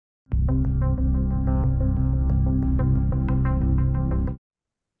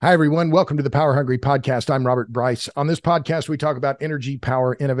Hi, everyone. Welcome to the Power Hungry Podcast. I'm Robert Bryce. On this podcast, we talk about energy,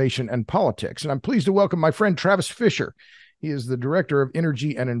 power, innovation, and politics. And I'm pleased to welcome my friend Travis Fisher. He is the Director of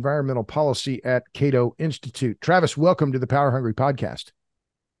Energy and Environmental Policy at Cato Institute. Travis, welcome to the Power Hungry Podcast.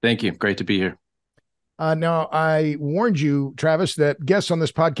 Thank you. Great to be here. Now, I warned you, Travis, that guests on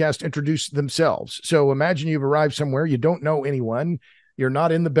this podcast introduce themselves. So imagine you've arrived somewhere, you don't know anyone, you're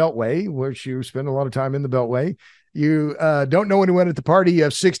not in the Beltway, which you spend a lot of time in the Beltway. You don't know anyone at the party. You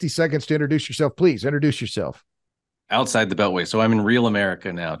have 60 seconds to introduce yourself. Please introduce yourself. Outside the Beltway. So I'm in real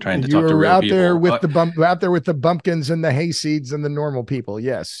America now, trying to talk to real out people. There with out there with the bumpkins and the hayseeds and the normal people.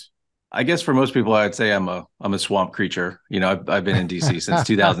 Yes. I guess for most people, I'd say I'm a swamp creature. You know, I've been in DC since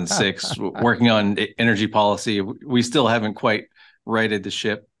 2006, working on energy policy. We still haven't quite righted the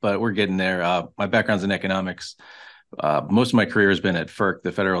ship, but we're getting there. My background's in economics. Most of my career has been at FERC,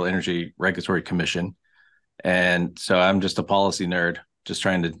 the Federal Energy Regulatory Commission. And so I'm just a policy nerd, just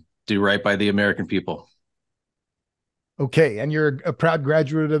trying to do right by the American people. Okay. And you're a proud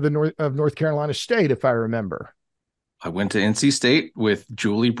graduate of the North Carolina State, if I remember. I went to NC State with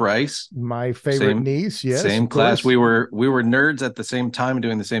Julie Bryce. My favorite niece. Yes. Same class. We were nerds at the same time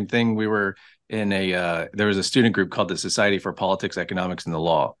doing the same thing. We were in there was a student group called the Society for Politics, Economics, and the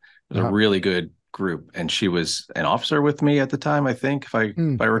Law. It was a really good group, and she was an officer with me at the time, I think, if I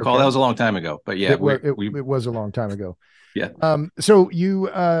recall. Okay. That was a long time ago, but yeah, it was a long time ago. Yeah. So you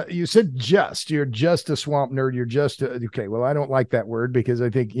said you're just a swamp nerd. You're just okay. Well, I don't like that word because I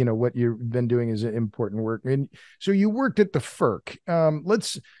think, you know, what you've been doing is important work. And so you worked at the FERC.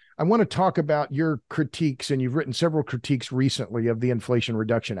 I want to talk about your critiques, and you've written several critiques recently of the Inflation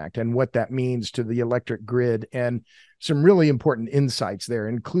Reduction Act and what that means to the electric grid, and some really important insights there,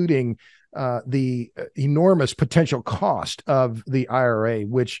 including the enormous potential cost of the IRA,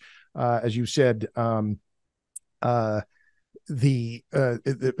 which, as you said, the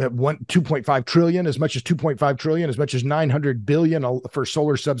 2.5 trillion, as much as 2.5 trillion, as much as 900 billion for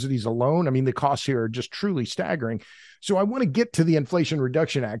solar subsidies alone. I mean, the costs here are just truly staggering. So I want to get to the Inflation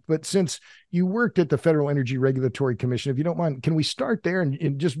Reduction Act, but since you worked at the Federal Energy Regulatory Commission, if you don't mind, can we start there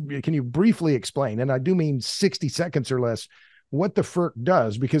and just, can you briefly explain, and I do mean 60 seconds or less, what the FERC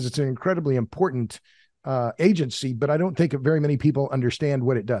does, because it's an incredibly important agency, but I don't think very many people understand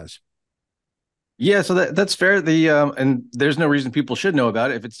what it does. Yeah, so that's fair. And there's no reason people should know about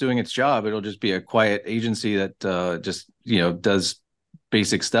it. If it's doing its job, it'll just be a quiet agency that just, you know, does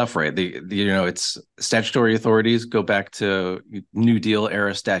basic stuff, right? Its statutory authorities go back to New Deal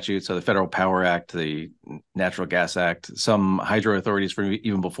era statutes, so the Federal Power Act, the Natural Gas Act, some hydro authorities from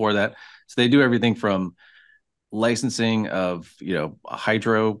even before that. So they do everything from licensing of, you know,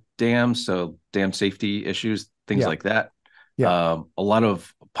 hydro dams, so dam safety issues, things like that. Yeah. A lot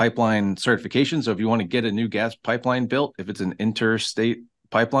of pipeline certification. So if you want to get a new gas pipeline built, if it's an interstate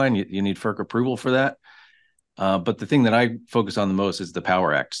pipeline, you need FERC approval for that. But the thing that I focus on the most is the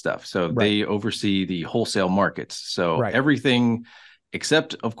Power Act stuff. So they oversee the wholesale markets. So everything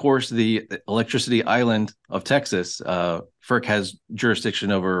except, of course, the electricity island of Texas, FERC has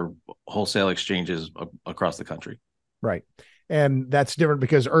jurisdiction over wholesale exchanges across the country. Right. And that's different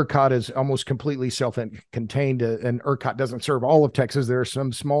because ERCOT is almost completely self-contained, and ERCOT doesn't serve all of Texas. There are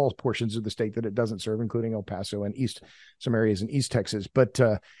some small portions of the state that it doesn't serve, including El Paso and some areas in East Texas. But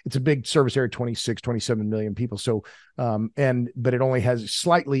it's a big service area, 27 million people. So, but it only has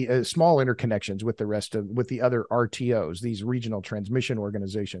slightly small interconnections with the other RTOs, these regional transmission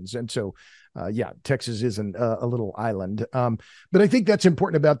organizations. And so, Texas isn't a little island. But I think that's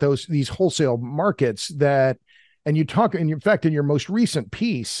important about these wholesale markets that. And you talk, and in fact, in your most recent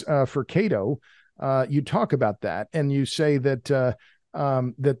piece for Cato, you talk about that, and you say that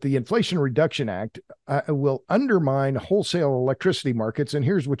that the Inflation Reduction Act will undermine wholesale electricity markets. And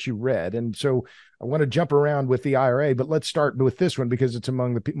here's what you read. And so I want to jump around with the IRA, but let's start with this one because it's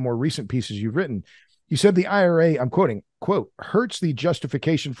among the more recent pieces you've written. You said the IRA, I'm quoting, quote, hurts the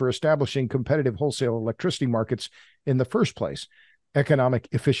justification for establishing competitive wholesale electricity markets in the first place. Economic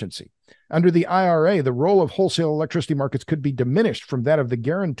efficiency. Under the IRA, the role of wholesale electricity markets could be diminished from that of the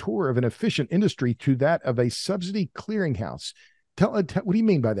guarantor of an efficient industry to that of a subsidy clearinghouse. What do you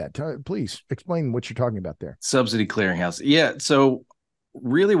mean by that? Please explain what you're talking about there. Subsidy clearinghouse. Yeah. So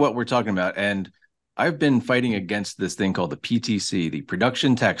really what we're talking about, and I've been fighting against this thing called the PTC, the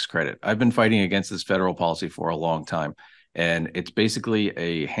production tax credit. I've been fighting against this federal policy for a long time. And it's basically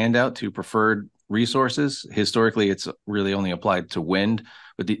a handout to preferred resources. Historically, it's really only applied to wind.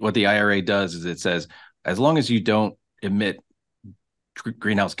 But what the IRA does is it says, as long as you don't emit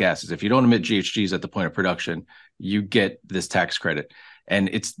greenhouse gases, if you don't emit GHGs at the point of production, you get this tax credit. And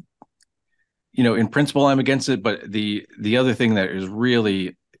it's in principle, I'm against it, but the other thing that is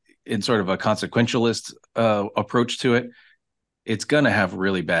really in sort of a consequentialist approach to it, it's going to have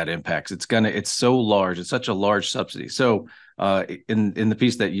really bad impacts. It's so large. It's such a large subsidy. So in the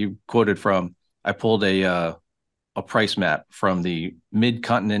piece that you quoted from, I pulled a price map from the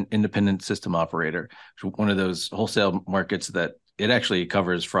Mid-Continent Independent System Operator, one of those wholesale markets that it actually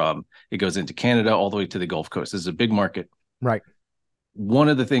covers from. It goes into Canada all the way to the Gulf Coast. This is a big market. Right. One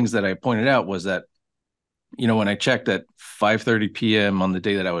of the things that I pointed out was that, when I checked at 5:30 p.m. on the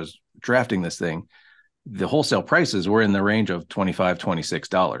day that I was drafting this thing, the wholesale prices were in the range of $25,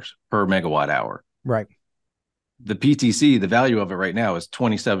 $26 per megawatt hour. Right. The PTC, the value of it right now is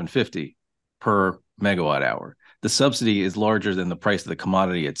 $27.50 per megawatt hour. The subsidy is larger than the price of the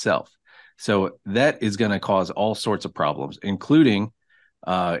commodity itself. So that is going to cause all sorts of problems, including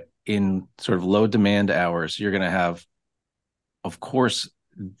in sort of low demand hours. You're going to have, of course,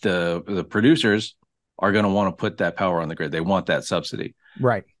 the producers are going to want to put that power on the grid. They want that subsidy.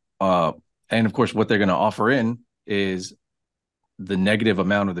 Right. And of course, what they're going to offer in is the negative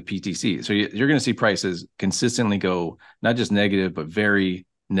amount of the PTC. So you're going to see prices consistently go not just negative, but very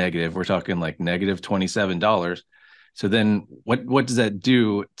negative. We're talking like negative $27. So then what does that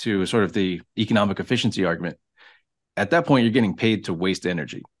do to sort of the economic efficiency argument? At that point, you're getting paid to waste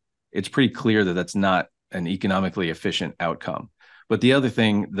energy. It's pretty clear that that's not an economically efficient outcome. But the other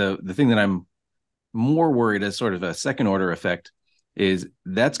thing, the thing that I'm more worried as sort of a second order effect is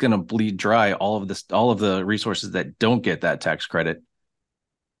that's going to bleed dry all of the resources that don't get that tax credit.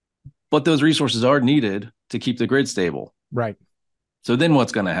 But those resources are needed to keep the grid stable. Right. So then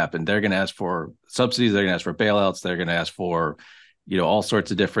what's going to happen? They're going to ask for subsidies. They're going to ask for bailouts. They're going to ask for, all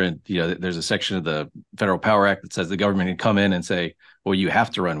sorts of different, there's a section of the Federal Power Act that says the government can come in and say, well, you have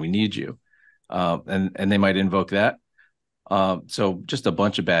to run. We need you. And they might invoke that. So just a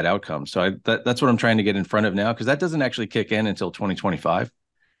bunch of bad outcomes. So that's what I'm trying to get in front of now, because that doesn't actually kick in until 2025.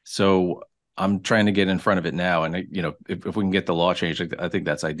 So I'm trying to get in front of it now. And, if we can get the law changed, I think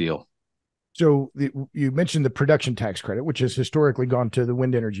that's ideal. So you mentioned the production tax credit, which has historically gone to the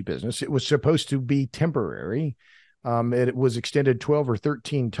wind energy business. It was supposed to be temporary. It was extended 12 or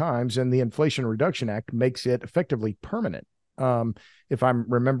 13 times, and the Inflation Reduction Act makes it effectively permanent, if I'm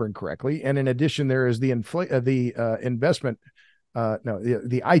remembering correctly. And in addition, there is the investment,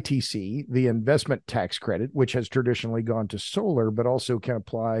 the ITC, the investment tax credit, which has traditionally gone to solar, but also can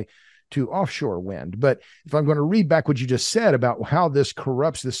apply to offshore wind. But if I'm going to read back what you just said about how this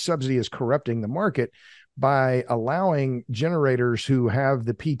subsidy is corrupting the market by allowing generators who have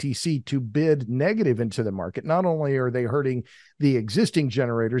the PTC to bid negative into the market, not only are they hurting the existing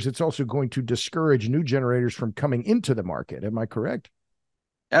generators, it's also going to discourage new generators from coming into the market. Am I correct?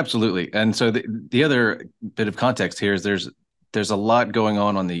 Absolutely. And so the other bit of context here is there's a lot going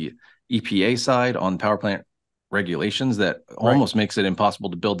on the EPA side on power plant regulations that almost makes it impossible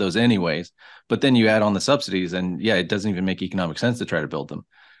to build those anyways. But then you add on the subsidies, and it doesn't even make economic sense to try to build them.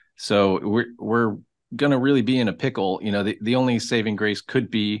 So we're going to really be in a pickle. The only saving grace could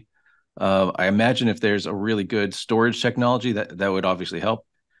be, I imagine, if there's a really good storage technology that would obviously help.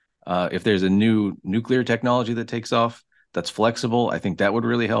 If there's a new nuclear technology that takes off that's flexible, I think that would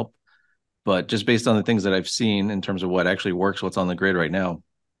really help. But just based on the things that I've seen in terms of what actually works, what's on the grid right now,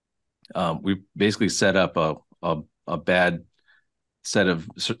 we've basically set up a bad set of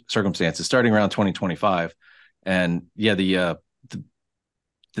circumstances starting around 2025. And the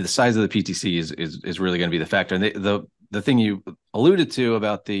size of the PTC is really going to be the factor. And the thing you alluded to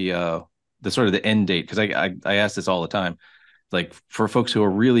about the sort of the end date, because I ask this all the time, like for folks who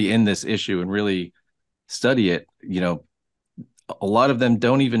are really in this issue and really study it, a lot of them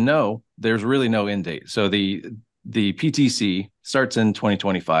don't even know there's really no end date. So the PTC starts in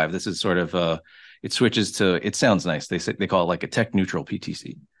 2025. This is sort of it switches to, it sounds nice. They call it like a tech neutral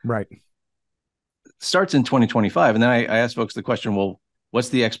PTC. Right. Starts in 2025. And then I asked folks the question, well, what's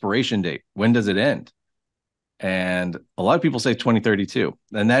the expiration date? When does it end? And a lot of people say 2032.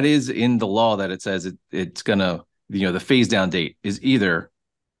 And that is in the law that it says it's going to, the phase down date is either,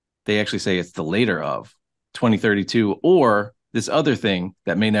 they actually say it's the later of 2032 or this other thing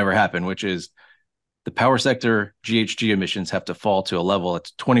that may never happen, which is the power sector GHG emissions have to fall to a level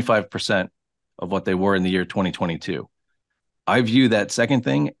that's 25% of what they were in the year 2022. I view that second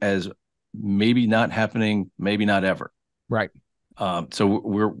thing as maybe not happening, maybe not ever. Right. So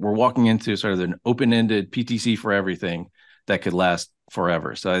we're walking into sort of an open-ended PTC for everything that could last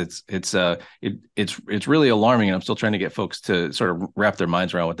forever. So it's really alarming, and I'm still trying to get folks to sort of wrap their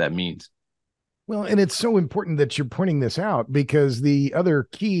minds around what that means. Well, and it's so important that you're pointing this out, because the other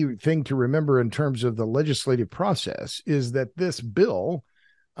key thing to remember in terms of the legislative process is that this bill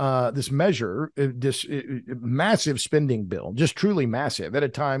this measure, this massive spending bill, just truly massive, at a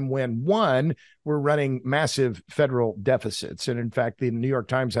time when, one, we're running massive federal deficits. And in fact, the New York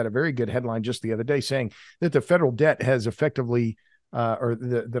Times had a very good headline just the other day saying that the federal debt has effectively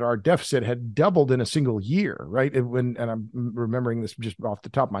that our deficit had doubled in a single year, right? And I'm remembering this just off the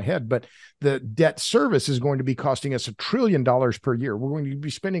top of my head, but the debt service is going to be costing us $1 trillion per year. We're going to be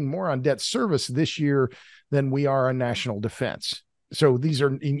spending more on debt service this year than we are on national defense. So these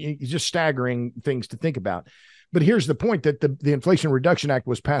are just staggering things to think about. But here's the point, that the Inflation Reduction Act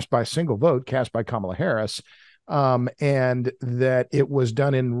was passed by a single vote cast by Kamala Harris, and that it was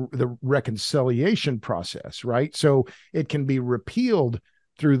done in the reconciliation process, right? So it can be repealed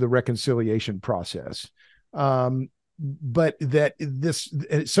through the reconciliation process. But that this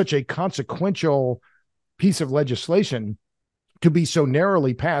such a consequential piece of legislation to be so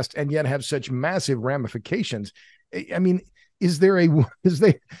narrowly passed and yet have such massive ramifications. I mean, getting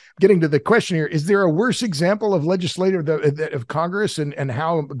to the question here, is there a worse example of of Congress and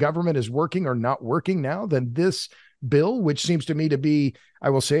how government is working or not working now than this bill, which seems to me to be,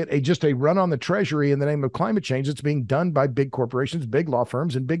 I will say it, just a run on the treasury in the name of climate change that's being done by big corporations, big law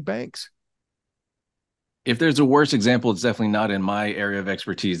firms, and big banks? If there's a worse example, it's definitely not in my area of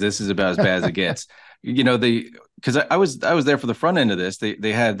expertise. This is about as bad as it gets. Because I was there for the front end of this.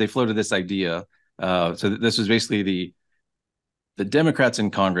 They floated this idea. So this was basically the Democrats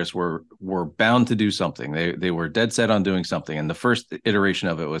in Congress were bound to do something. They were dead set on doing something. And the first iteration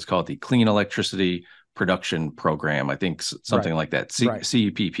of it was called the Clean Electricity Production Program. I think something like that,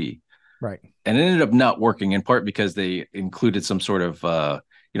 CEPP. Right. And it ended up not working, in part because they included some sort of,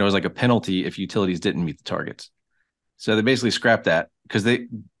 it was like a penalty if utilities didn't meet the targets. So they basically scrapped that because the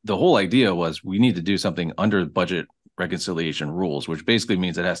whole idea was we need to do something under budget reconciliation rules, which basically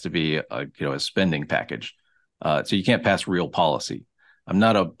means it has to be a spending package. So you can't pass real policy. I'm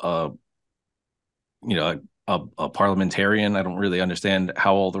not a parliamentarian. I don't really understand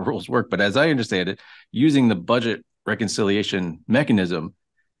how all the rules work, but as I understand it, using the budget reconciliation mechanism,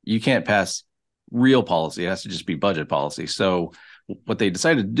 you can't pass real policy. It has to just be budget policy. So what they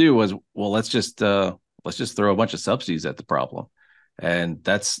decided to do was, well, let's just throw a bunch of subsidies at the problem. And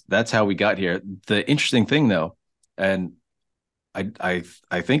that's how we got here. The interesting thing though, and I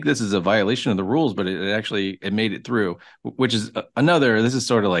think this is a violation of the rules, but it made it through, which is this is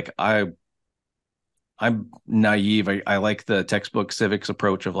sort of like, I'm naive. I like the textbook civics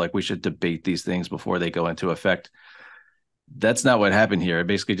approach of like, we should debate these things before they go into effect. That's not what happened here. It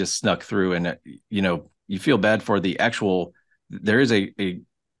basically just snuck through, and you feel bad for the actual, there is a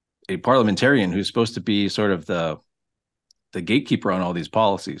parliamentarian who's supposed to be sort of the gatekeeper on all these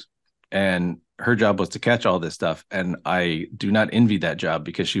policies. And her job was to catch all this stuff. And I do not envy that job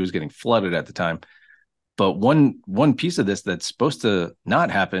because she was getting flooded at the time. But one piece of this that's supposed to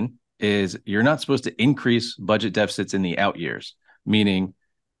not happen is you're not supposed to increase budget deficits in the out years, meaning,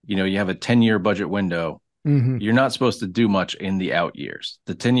 you have a 10-year budget window. Mm-hmm. You're not supposed to do much in the out years.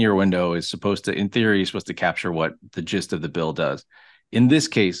 The 10-year window is supposed to, in theory, supposed to capture what the gist of the bill does. In this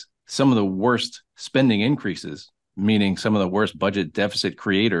case, some of the worst spending increases, meaning some of the worst budget deficit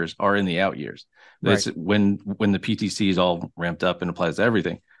creators, are in the out years. That's right. when the PTC is all ramped up and applies to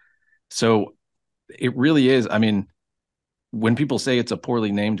everything. So it really is. I mean, when people say it's a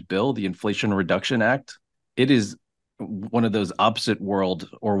poorly named bill, the Inflation Reduction Act, it is one of those opposite world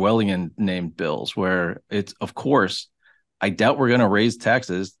Orwellian named bills where it's, of course, I doubt we're going to raise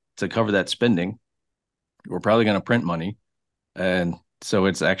taxes to cover that spending. We're probably going to print money. And so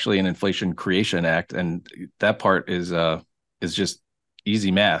it's actually an Inflation Creation Act. And that part is just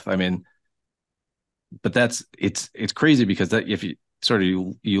easy math. I mean, but it's crazy because that if you sort of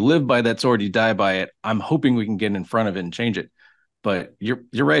you live by that sword, you die by it. I'm hoping we can get in front of it and change it. But you're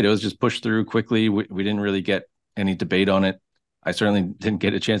right. It was just pushed through quickly. We didn't really get any debate on it. I certainly didn't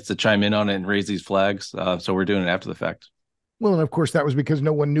get a chance to chime in on it and raise these flags. So we're doing it after the fact. Well, and of course, that was because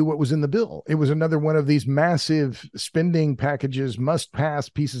no one knew what was in the bill. It was another one of these massive spending packages, must pass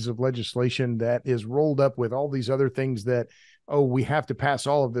pieces of legislation that is rolled up with all these other things that, we have to pass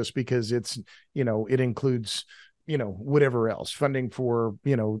all of this because it's, it includes, whatever else, funding for,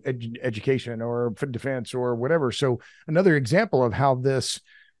 education or for defense or whatever. So another example of how this,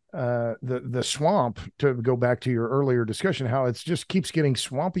 the swamp, to go back to your earlier discussion, how it's just keeps getting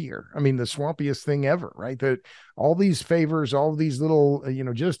swampier. I mean, the swampiest thing ever, right? That all these favors, all these little,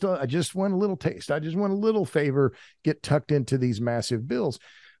 I just want a little taste. I just want a little favor get tucked into these massive bills.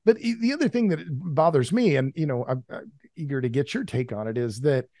 But the other thing that bothers me, and, I'm eager to get your take on it, is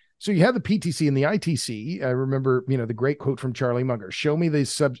that, so you have the PTC and the ITC. I remember, the great quote from Charlie Munger, show me the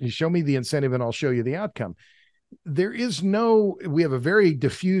incentive and I'll show you the outcome. we have a very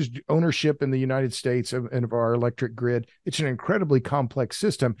diffused ownership in the United States of our electric grid. It's an incredibly complex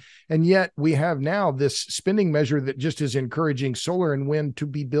system. And yet we have now this spending measure that just is encouraging solar and wind to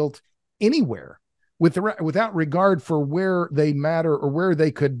be built anywhere without regard for where they matter or where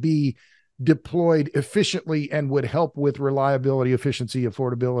they could be deployed efficiently and would help with reliability, efficiency,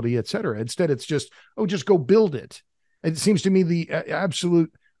 affordability, et cetera. Instead, it's just go build it. It seems to me the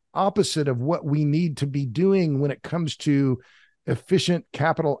absolute opposite of what we need to be doing when it comes to efficient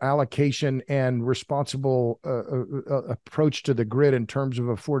capital allocation and responsible approach to the grid in terms of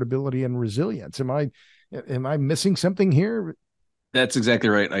affordability and resilience. Am I missing something here? That's exactly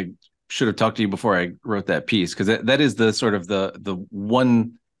right. I should have talked to you before I wrote that piece, because that is the sort of the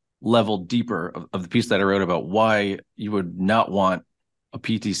one level deeper of the piece that I wrote about why you would not want a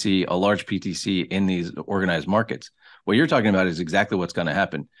PTC, a large PTC in these organized markets. What you're talking about is exactly what's going to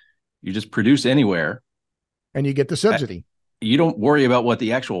happen. You just produce anywhere and you get the subsidy. You don't worry about what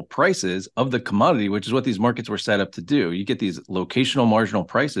the actual price is of the commodity, which is what these markets were set up to do. You get these locational marginal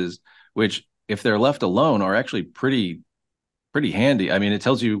prices, which, if they're left alone, are actually pretty handy. I mean, it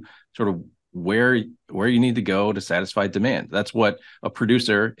tells you sort of where you need to go to satisfy demand. That's what a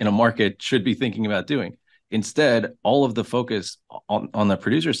producer in a market should be thinking about doing. Instead, all of the focus on the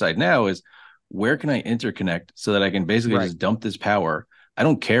producer side now is, where can I interconnect so that I can basically just dump this power? I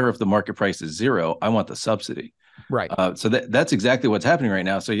don't care if the market price is zero. I want the subsidy. Right. So that's exactly what's happening right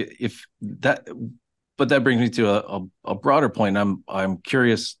now. So but that brings me to a broader point. I'm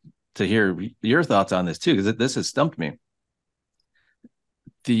curious to hear your thoughts on this too, because this has stumped me.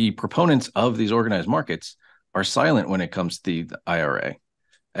 The proponents of these organized markets are silent when it comes to the IRA.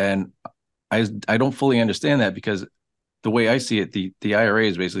 And I don't fully understand that, because the way I see it, the IRA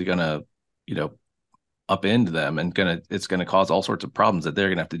is basically going to, upend them and it's going to cause all sorts of problems that they're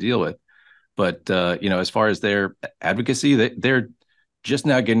going to have to deal with. But, as far as their advocacy, they're just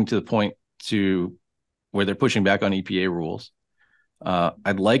now getting to the point to where they're pushing back on EPA rules.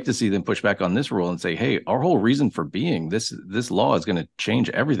 I'd like to see them push back on this rule and say, hey, our whole reason for being this law is going to change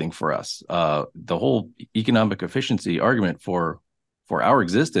everything for us. The whole economic efficiency argument for our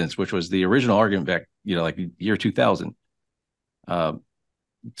existence, which was the original argument back, like year 2000.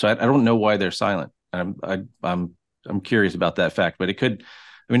 So I don't know why they're silent. I'm curious about that fact, but it could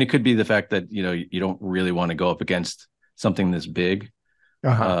be the fact that, you don't really want to go up against something this big.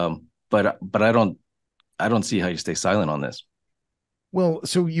 But I don't see how you stay silent on this. Well,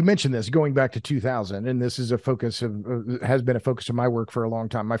 so you mentioned this going back to 2000, and this is has been a focus of my work for a long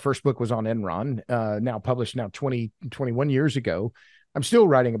time. My first book was on Enron, now published 21 years ago. I'm still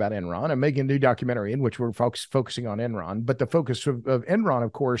writing about Enron. I'm making a new documentary in which we're focusing on Enron. But the focus of Enron,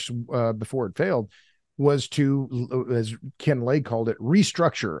 of course, before it failed, was to, as Ken Lay called it,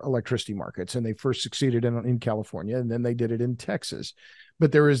 restructure electricity markets. And they first succeeded in California, and then they did it in Texas.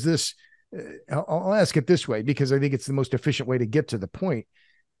 But there is this, I'll ask it this way, because I think it's the most efficient way to get to the point.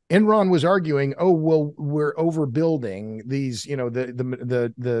 Enron was arguing, oh, well, we're overbuilding these,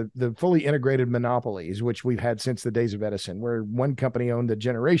 the fully integrated monopolies, which we've had since the days of Edison, where one company owned the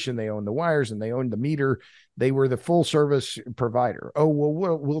generation, they owned the wires, and they owned the meter. They were the full service provider. Oh,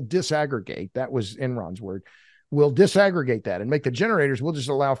 well, we'll disaggregate. That was Enron's word. We'll disaggregate that and make the generators. We'll just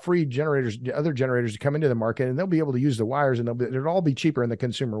allow free generators, other generators, to come into the market, and they'll be able to use the wires, and it'll all be cheaper, and the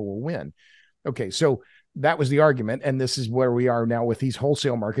consumer will win. Okay, so that was the argument, and this is where we are now with these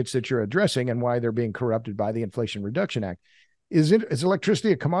wholesale markets that you're addressing and why they're being corrupted by the Inflation Reduction Act. Is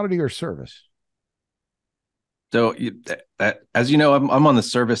electricity a commodity or service? So, as you know, I'm on the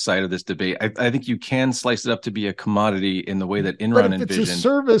service side of this debate. I think you can slice it up to be a commodity in the way that Enron envisioned.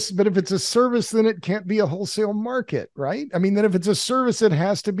 But if it's a service, then it can't be a wholesale market, right? I mean, then if it's a service, it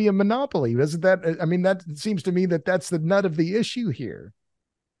has to be a monopoly. Doesn't that? I mean, that seems to me that's the nut of the issue here.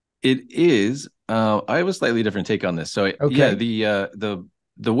 It is. I have a slightly different take on this. So, okay. Yeah,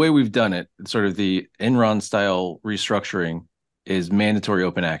 the way we've done it, sort of the Enron style restructuring, is mandatory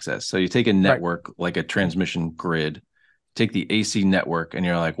open access. So you take a network like a transmission grid, take the AC network, and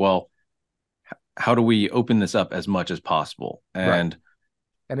you're like, well, how do we open this up as much as possible? And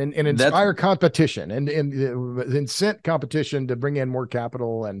inspire competition and incent competition to bring in more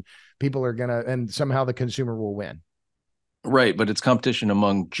capital, and people are and somehow the consumer will win. Right, but it's competition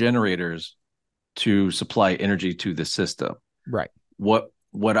among generators to supply energy to the system. Right. What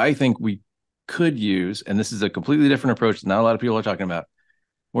I think we could use, and this is a completely different approach that not a lot of people are talking about,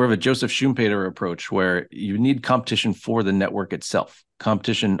 more of a Joseph Schumpeter approach, where you need competition for the network itself,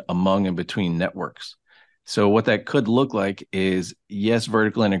 competition among and between networks. So what that could look like is, yes,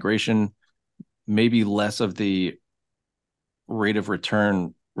 vertical integration, maybe less of the rate of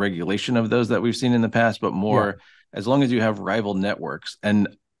return regulation of those that we've seen in the past, but more as long as you have rival networks. And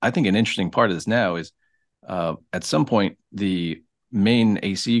I think an interesting part of this now is at some point, the main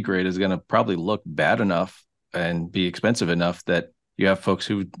AC grid is going to probably look bad enough and be expensive enough that you have folks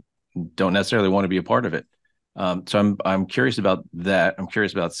who don't necessarily want to be a part of it. So I'm curious about that. I'm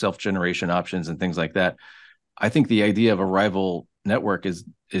curious about self-generation options and things like that. I think the idea of a rival network is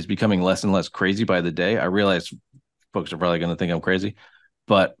becoming less and less crazy by the day. I realize folks are probably going to think I'm crazy,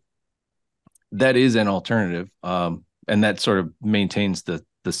 but that is an alternative. And that sort of maintains the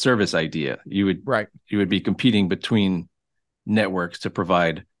service idea. You would be competing between networks to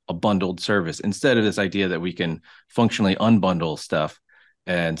provide a bundled service instead of this idea that we can functionally unbundle stuff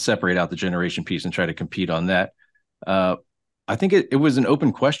and separate out the generation piece and try to compete on that. I think it was an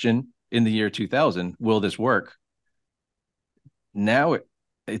open question in the year 2000. Will this work? Now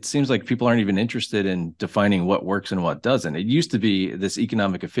it seems like people aren't even interested in defining what works and what doesn't. It used to be this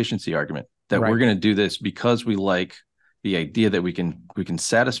economic efficiency argument that we're going to do this because we like the idea that we can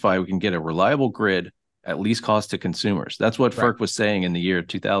get a reliable grid at least cost to consumers. That's what FERC was saying in the year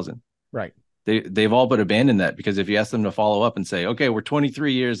 2000. Right. They've all but abandoned that, because if you ask them to follow up and say, okay, we're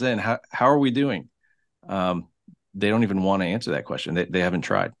 23 years in, how are we doing? They don't even want to answer that question. They haven't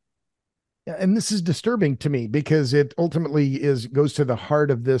tried. And this is disturbing to me because it ultimately goes to the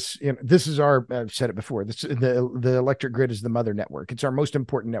heart of this. This is I've said it before. The electric grid is the mother network. It's our most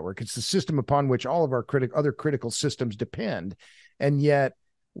important network. It's the system upon which all of our other critical systems depend. And yet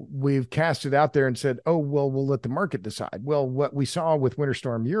we've cast it out there and said, oh, well, we'll let the market decide. Well, what we saw with Winter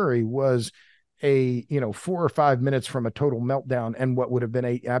Storm Uri was 4 or 5 minutes from a total meltdown and what would have been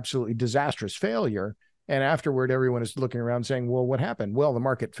a absolutely disastrous failure. And afterward, everyone is looking around saying, well, what happened? Well, the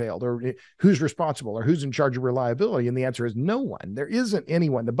market failed, or who's responsible, or who's in charge of reliability? And the answer is no one. There isn't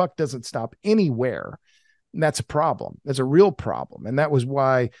anyone. The buck doesn't stop anywhere. And that's a problem. That's a real problem. And that was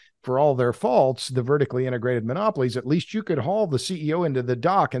why, for all their faults, the vertically integrated monopolies, at least you could haul the CEO into the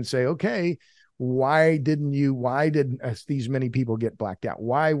dock and say, okay, why did these many people get blacked out?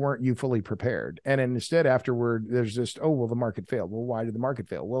 Why weren't you fully prepared? And instead, afterward, there's just, oh, well, the market failed. Well, why did the market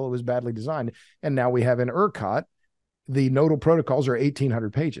fail? Well, it was badly designed. And now we have in ERCOT, the nodal protocols are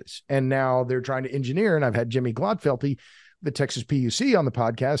 1,800 pages. And now they're trying to engineer, and I've had Jimmy Glodfelty, the Texas PUC, on the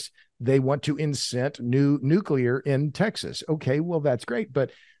podcast. They want to incent new nuclear in Texas. Okay, well, that's great.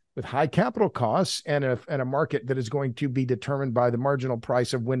 But with high capital costs and a market that is going to be determined by the marginal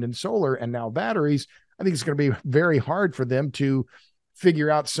price of wind and solar and now batteries, I think it's going to be very hard for them to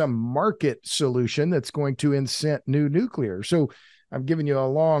figure out some market solution that's going to incent new nuclear. So I'm giving you a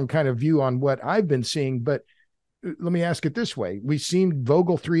long kind of view on what I've been seeing, but let me ask it this way. We've seen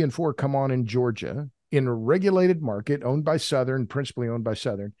Vogtle 3 and 4 come on in Georgia in a regulated market owned by Southern, principally owned by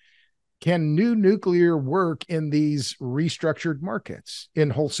Southern. Can new nuclear work in these restructured markets, in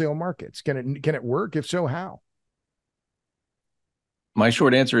wholesale markets? Can it work? If so, how? My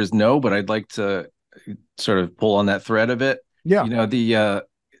short answer is no, but I'd like to sort of pull on that thread a bit. Yeah. The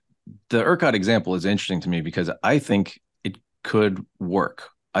ERCOT example is interesting to me because I think it could work.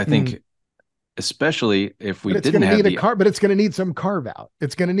 I think especially if we didn't have but it's going to need some carve out.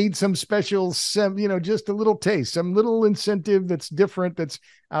 It's going to need some special, just a little taste, some little incentive that's different, that's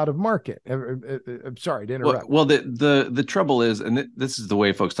out of market. I'm sorry to interrupt. Well, the trouble is, and this is the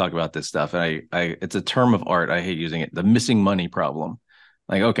way folks talk about this stuff. And it's a term of art. I hate using it. The missing money problem.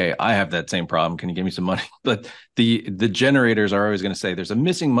 Like, okay, I have that same problem. Can you give me some money? But the generators are always going to say there's a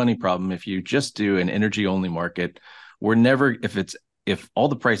missing money problem if you just do an energy only market. We're never, if all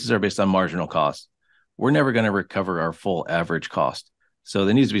the prices are based on marginal cost, we're never going to recover our full average cost. So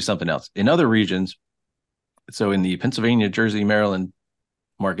there needs to be something else. In other regions, so in the Pennsylvania, Jersey, Maryland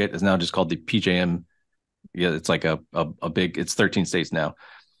market is now just called the PJM. Yeah, it's like a big, it's 13 states now.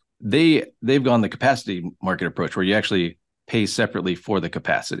 They've gone the capacity market approach where you actually pay separately for the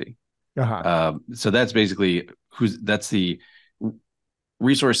capacity. So that's basically that's the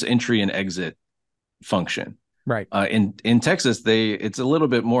resource entry and exit function. Right. In Texas, it's a little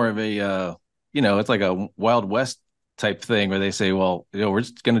bit more of a it's like a Wild West type thing where they say, well, we're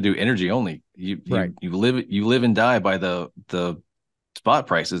just going to do energy only. You live and die by the spot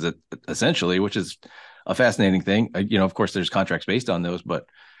prices essentially, which is a fascinating thing. Of course, there's contracts based on those, but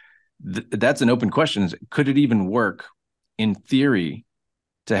that's an open question. Could it even work in theory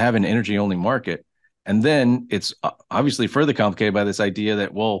to have an energy only market? And then it's obviously further complicated by this idea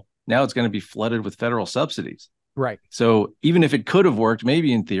that, well, now it's going to be flooded with federal subsidies. Right. So even if it could have worked,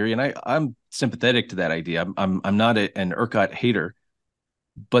 maybe in theory, and I'm sympathetic to that idea. I'm not an ERCOT hater,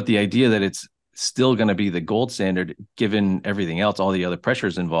 but the idea that it's still going to be the gold standard, given everything else, all the other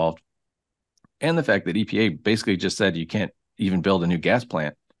pressures involved, and the fact that EPA basically just said you can't even build a new gas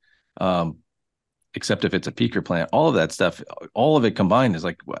plant except if it's a peaker plant. All of that stuff, all of it combined is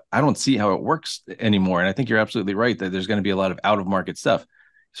like, I don't see how it works anymore. And I think you're absolutely right that there's going to be a lot of out of market stuff.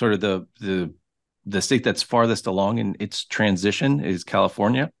 Sort of the state that's farthest along in its transition is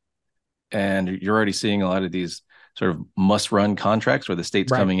California. And you're already seeing a lot of these sort of must run contracts where the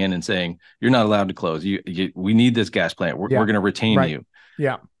state's coming in and saying, you're not allowed to close. We need this gas plant. We're going to retain you.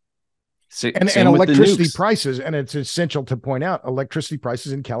 Yeah. And electricity prices, and it's essential to point out, electricity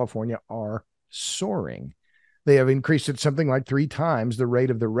prices in California are soaring. They have increased at something like 3 times the rate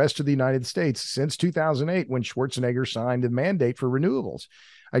of the rest of the United States since 2008, when Schwarzenegger signed the mandate for renewables.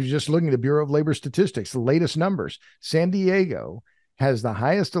 I was just looking at the Bureau of Labor Statistics, the latest numbers. San Diego has the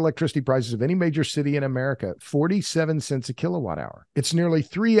highest electricity prices of any major city in America, 47 cents a kilowatt hour. It's nearly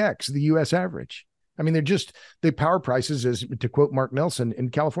 3x the U.S. average. I mean, the power prices, as to quote Mark Nelson, in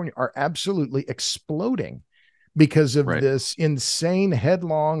California are absolutely exploding because of this insane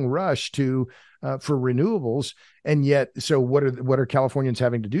headlong rush to for renewables. And yet, so what are Californians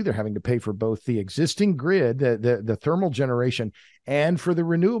having to do? They're having to pay for both the existing grid, the thermal generation, and for the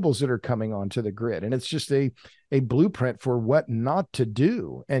renewables that are coming onto the grid. And it's just a blueprint for what not to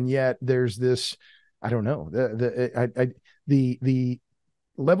do. And yet there's this, I don't know, the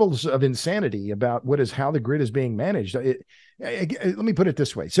levels of insanity about how the grid is being managed. Let me put it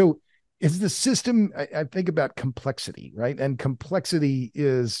this way. So is the system, I think about complexity, right? And complexity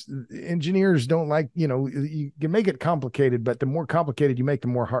is, engineers don't like, you can make it complicated, but the more complicated you make,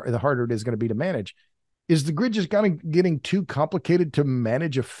 the harder it is going to be to manage. Is the grid just getting too complicated to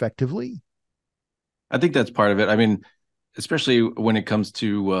manage effectively? I think that's part of it. I mean, especially when it comes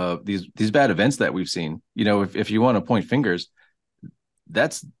to these bad events that we've seen, if you want to point fingers,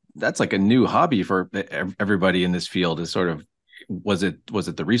 that's like a new hobby for everybody in this field. Is sort of, was it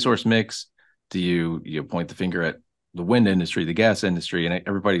the resource mix? Do you point the finger at the wind industry, the gas industry, and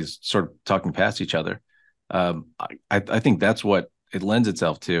everybody's sort of talking past each other? I think that's what it lends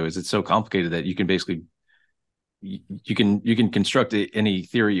itself to. Is it's so complicated that you can basically you can construct any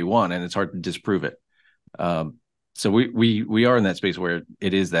theory you want, and it's hard to disprove it. So we are in that space where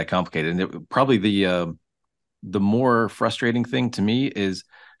it is that complicated, and probably the more frustrating thing to me is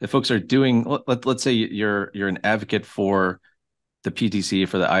that folks are doing. Let's say you're an advocate for the PTC,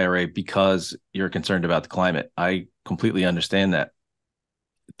 for the IRA, because you're concerned about the climate. I completely understand that.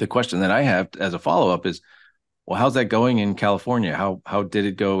 The question that I have as a follow-up is, well, how's that going in California? How did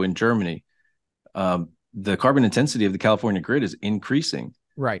it go in Germany? The carbon intensity of the California grid is increasing.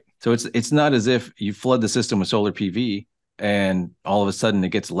 Right. So it's not as if you flood the system with solar PV and all of a sudden it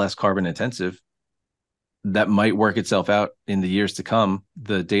gets less carbon intensive. That might work itself out in the years to come.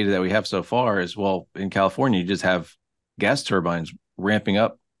 The data that we have so far is, well, in California, you just have gas turbines ramping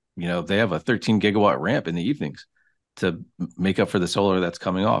up. They have a 13 gigawatt ramp in the evenings to make up for the solar that's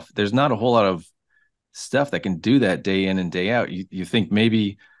coming off. There's not a whole lot of stuff that can do that day in and day out. You think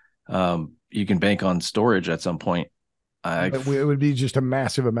maybe you can bank on storage at some point. It would be just a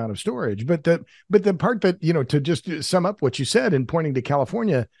massive amount of storage. But the part that, to just sum up what you said and pointing to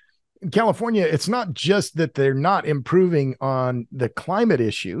California, it's not just that they're not improving on the climate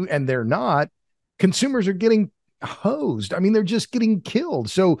issue, and consumers are getting hosed. I mean, they're just getting killed.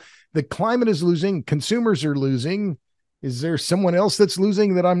 So the climate is losing, consumers are losing. Is there someone else that's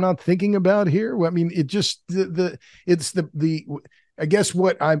losing that I'm not thinking about here? Well, I mean, it just, I guess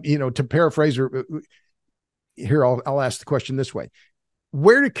what I'm, to paraphrase here, I'll ask the question this way.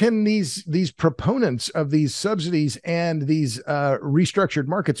 Where can these proponents of these subsidies and these restructured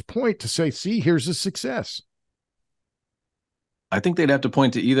markets point to say, see, here's a success? I think they'd have to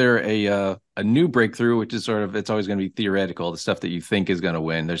point to either a new breakthrough, which is sort of, it's always going to be theoretical, the stuff that you think is going to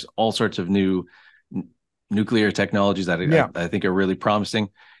win. There's all sorts of new nuclear technologies that I think are really promising.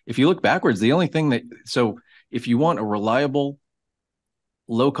 If you look backwards, the only thing so if you want a reliable,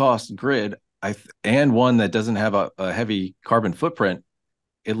 low-cost grid, and one that doesn't have a heavy carbon footprint,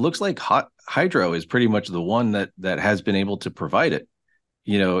 it looks like hydro is pretty much the one that has been able to provide it.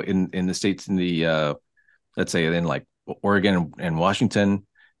 In the states, in the let's say in like Oregon and Washington,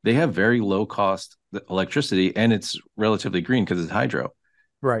 they have very low cost electricity, and it's relatively green because it's hydro.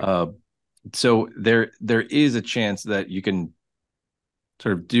 Right. So there is a chance that you can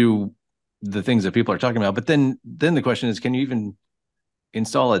sort of do the things that people are talking about. But then the question is, can you even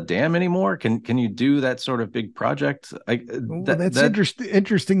install a dam anymore? Can you do that sort of big project? That's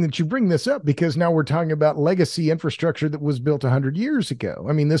interesting that you bring this up, because now we're talking about legacy infrastructure that was built 100 years ago.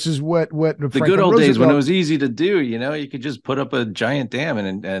 I mean, this is what the good old days when it was easy to do. You could just put up a giant dam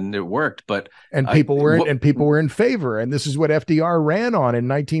and it worked. But people were in favor, and this is what FDR ran on in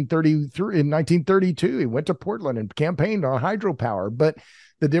 1932. He went to Portland and campaigned on hydropower. But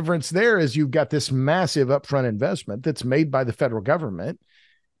The difference there is you've got this massive upfront investment that's made by the federal government.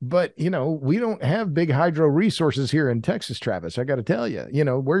 But, we don't have big hydro resources here in Texas, Travis. I got to tell you,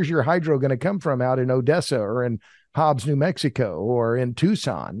 where's your hydro going to come from out in Odessa or in Hobbs, New Mexico, or in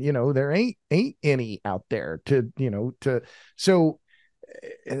Tucson? There ain't any out there so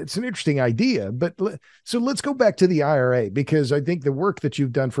it's an interesting idea. But so let's go back to the IRA, because I think the work that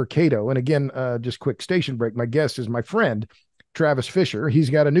you've done for Cato, and again, just quick station break. My guest is my friend, Travis Fisher.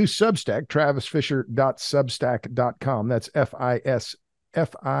 He's got a new Substack, travisfisher.substack.com. That's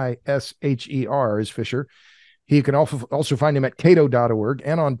Fisher is Fisher. You can also find him at cato.org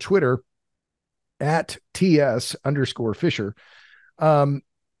and on Twitter at @TS_Fisher.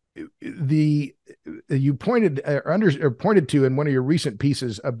 You pointed to in one of your recent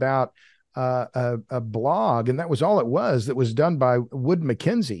pieces about a blog, and that was all it was, that was done by Wood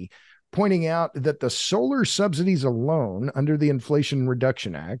Mackenzie, pointing out that the solar subsidies alone under the Inflation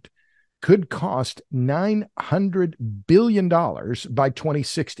Reduction Act could cost $900 billion by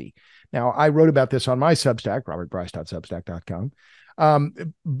 2060. Now, I wrote about this on my Substack, robertbryce.substack.com.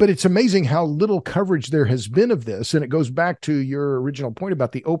 But it's amazing how little coverage there has been of this. And it goes back to your original point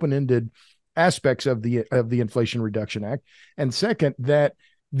about the open-ended aspects of the Inflation Reduction Act. And second, that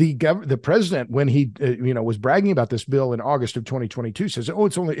the president, when he was bragging about this bill in August of 2022, says,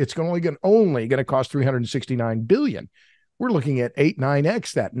 it's only going to cost $369 billion. We're looking at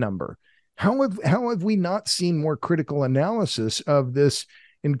 8-9x that number. How have we not seen more critical analysis of this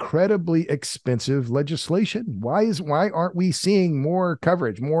incredibly expensive legislation? Why aren't we seeing more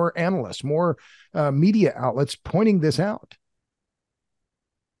coverage, more analysts, more media outlets pointing this out?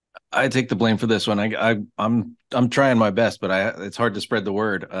 I take the blame for this one. I'm trying my best, but it's hard to spread the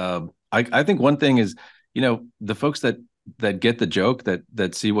word. I think one thing is, the folks that get the joke,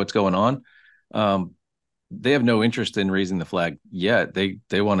 that see what's going on, they have no interest in raising the flag yet. They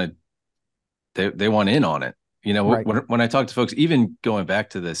want in on it. Right. When I talk to folks, even going back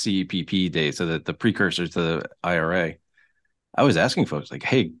to the CEPP days, so that the precursors to the IRA, I was asking folks like,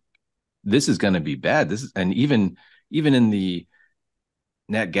 hey, this is going to be bad. And even in the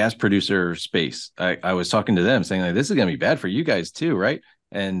nat gas producer space, I was talking to them saying like, this is going to be bad for you guys too, right?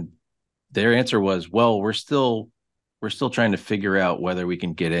 And their answer was, well, we're still trying to figure out whether we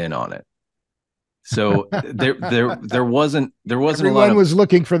can get in on it. So there wasn't Everyone a lot of, was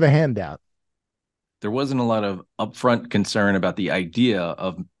looking for the handout. There wasn't a lot of upfront concern about the idea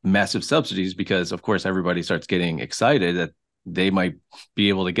of massive subsidies, because of course everybody starts getting excited that they might be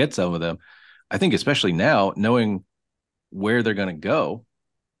able to get some of them. I think especially now, knowing where they're going to go,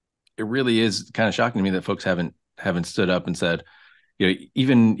 it really is kind of shocking to me that folks haven't stood up and said,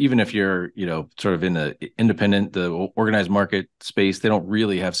 even if you're, sort of in the independent, the organized market space, they don't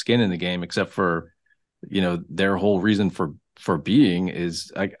really have skin in the game, except for, their whole reason for being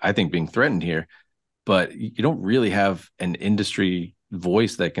is, I think, being threatened here. But you don't really have an industry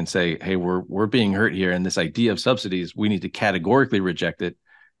voice that can say, hey, we're being hurt here. And this idea of subsidies, we need to categorically reject it,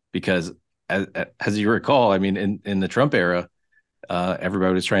 because as you recall, I mean, in the Trump era,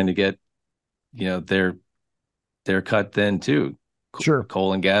 everybody was trying to get, their cut then too. Sure.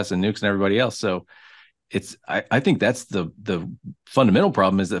 Coal and gas and nukes and everybody else. So I think that's the fundamental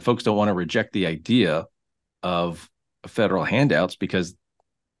problem, is that folks don't want to reject the idea of federal handouts because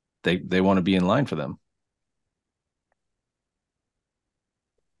they want to be in line for them.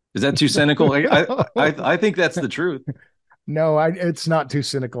 Is that too cynical? I think that's the truth. No, it's not too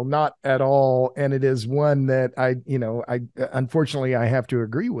cynical, not at all. And it is one that I unfortunately I have to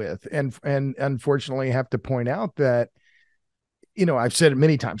agree with, and unfortunately have to point out that, I've said it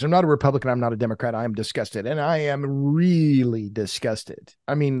many times, I'm not a Republican, I'm not a Democrat. I am disgusted, and I am really disgusted.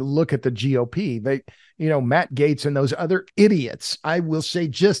 I mean, look at the GOP. They, Matt Gaetz and those other idiots, I will say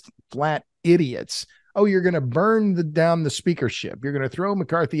just flat idiots. Oh, you're going to burn down the speakership. You're going to throw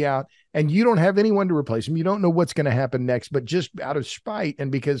McCarthy out, and you don't have anyone to replace him. You don't know what's going to happen next, but just out of spite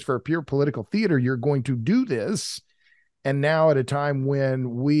and because for pure political theater, you're going to do this. And now at a time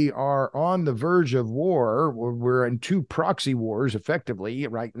when we are on the verge of war, we're in 2 proxy wars effectively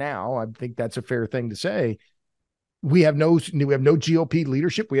right now. I think that's a fair thing to say. We have no GOP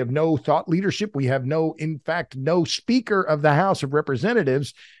leadership. We have no thought leadership. We have no Speaker of the House of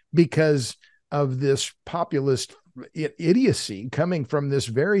Representatives, because of this populist idiocy coming from this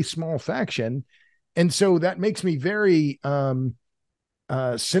very small faction. And so that makes me very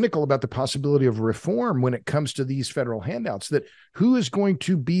cynical about the possibility of reform when it comes to these federal handouts, that who is going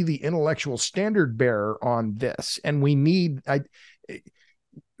to be the intellectual standard bearer on this? And we need,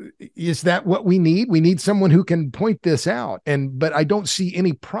 is that what we need? We need someone who can point this out. But I don't see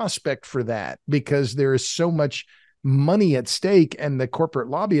any prospect for that, because there is so much money at stake, and the corporate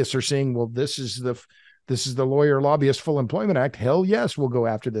lobbyists are saying, well, this is the Lawyer Lobbyist Full Employment Act. Hell yes, we'll go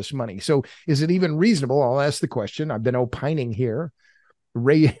after this money. So is it even reasonable? I'll ask the question. I've been opining here,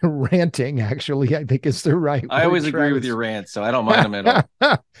 ranting, actually, I think is the right I word. always agree with your rants, so I don't mind them at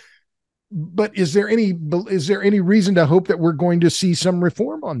all. But is there any reason to hope that we're going to see some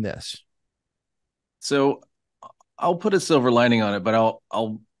reform on this? So I'll put a silver lining on it, but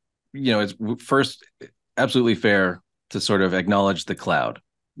I'll it's first absolutely fair to sort of acknowledge the cloud.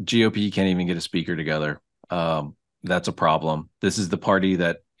 GOP can't even get a speaker together. That's a problem. This is the party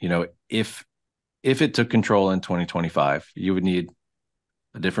that, if it took control in 2025, you would need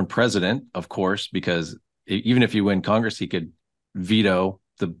a different president, of course, because even if you win Congress, he could veto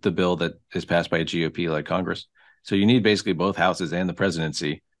the bill that is passed by a GOP-led Congress. So you need basically both houses and the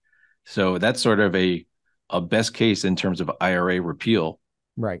presidency. So that's sort of a best case in terms of IRA repeal.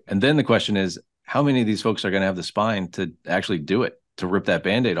 Right. And then the question is, how many of these folks are going to have the spine to actually do it, to rip that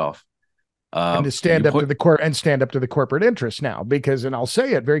Band-Aid off? And to stand up to the corporate interest now, because, and I'll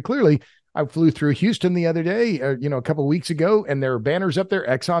say it very clearly, I flew through Houston the other day, a couple of weeks ago, and there are banners up there,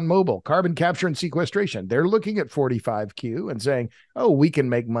 ExxonMobil, carbon capture and sequestration. They're looking at 45Q and saying, oh, we can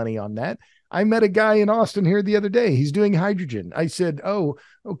make money on that. I met a guy in Austin here the other day. He's doing hydrogen. I said, oh,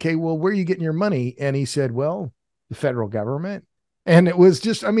 okay, well, where are you getting your money? And he said, well, the federal government. And it was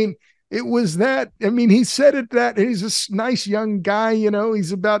just, it was that. He said it that he's a nice young guy,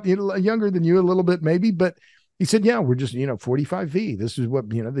 he's about younger than you a little bit maybe, but he said, yeah, we're just, 45V. This is what,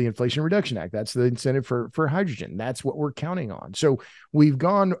 the Inflation Reduction Act. That's the incentive for hydrogen. That's what we're counting on. So we've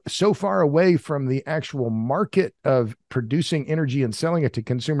gone so far away from the actual market of producing energy and selling it to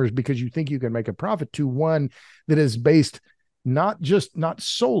consumers because you think you can make a profit, to one that is based not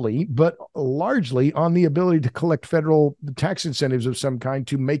solely, but largely on the ability to collect federal tax incentives of some kind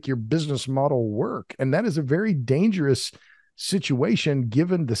to make your business model work. And that is a very dangerous situation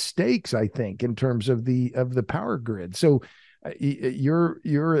given the stakes, I think, in terms of the power grid. So you're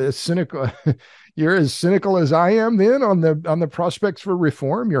as cynical as I am then on the prospects for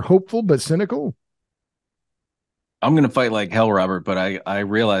reform. You're hopeful but cynical. I'm going to fight like hell, Robert, but I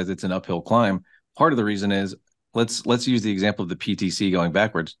realize it's an uphill climb. Part of the reason is, let's use the example of the PTC going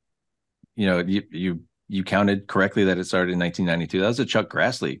backwards. You counted correctly that it started in 1992. That was a Chuck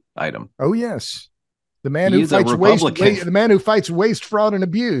Grassley item. Oh yes. The man who fights waste, fraud, and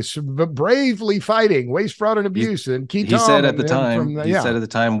abuse, bravely fighting waste, fraud, and abuse. He said at the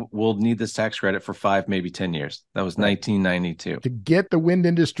time, we'll need this tax credit for 5, maybe 10 years. That was 1992. To get the wind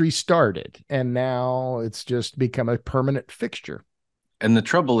industry started. And now it's just become a permanent fixture. And the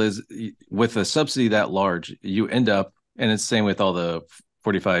trouble is, with a subsidy that large, you end up, and it's the same with all the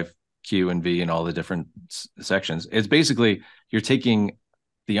 45Q and V and all the different sections. It's basically, you're taking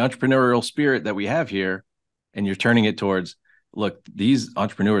the entrepreneurial spirit that we have here, and you're turning it towards, look, these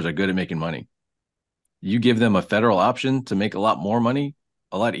entrepreneurs are good at making money. You give them a federal option to make a lot more money,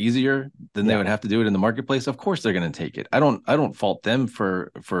 a lot easier than they would have to do it in the marketplace. Of course, they're going to take it. I don't fault them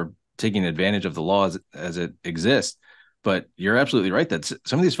for taking advantage of the law as it exists. But you're absolutely right that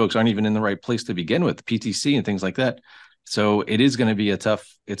some of these folks aren't even in the right place to begin with, PTC and things like that. So it is going to be it's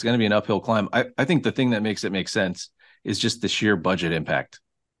going to be an uphill climb. I think the thing that makes it make sense is just the sheer budget impact.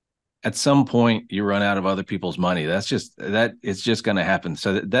 At some point, you run out of other people's money. It's just going to happen.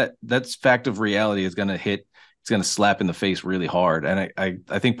 So that's fact of reality is going to hit. It's going to slap in the face really hard. And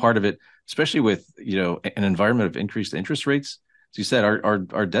I think part of it, especially with an environment of increased interest rates, as you said,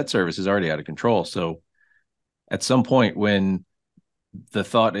 our debt service is already out of control. So at some point, when the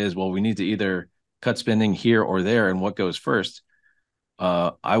thought is, well, we need to either cut spending here or there, and what goes first,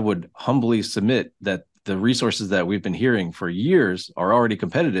 I would humbly submit that the resources that we've been hearing for years are already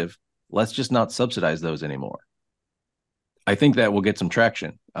competitive. Let's just not subsidize those anymore. I think that will get some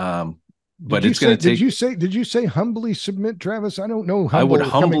traction. But it's going to take. Did you say humbly submit, Travis? I don't know. I would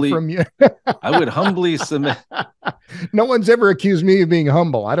humbly from you. I would humbly submit. No one's ever accused me of being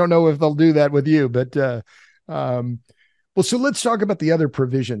humble. I don't know if they'll do that with you, but well, so let's talk about the other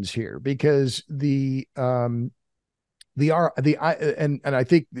provisions here, because and I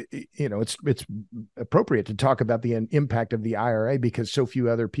think it's appropriate to talk about the impact of the IRA because so few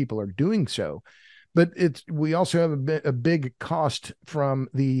other people are doing so. But we also have a big cost from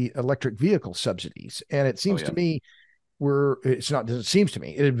the electric vehicle subsidies, and it seems to me it seems to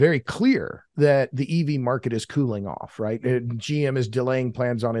me, it is very clear that the EV market is cooling off, right? GM is delaying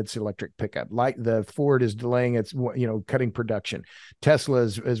plans on its electric pickup. Like the Ford is delaying its, cutting production. Tesla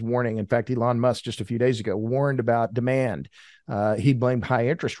is warning. In fact, Elon Musk just a few days ago warned about demand. He blamed high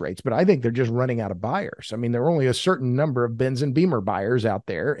interest rates, but I think they're just running out of buyers. I mean, there are only a certain number of Benz and Beamer buyers out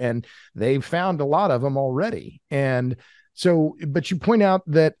there, and they've found a lot of them already. And so, but you point out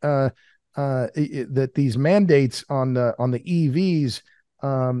that, that these mandates on the EVs,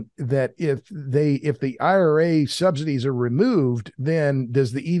 that if the IRA subsidies are removed, then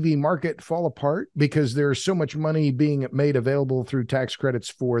does the EV market fall apart because there's so much money being made available through tax credits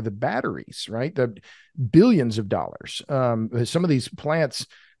for the batteries, right? The billions of dollars. Some of these plants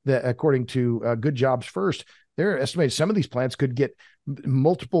that, according to Good Jobs First, they're estimated some of these plants could get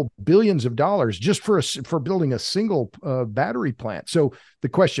multiple billions of dollars just for building a single battery plant. So the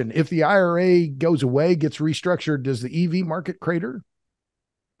question, if the IRA goes away, gets restructured, does the EV market crater?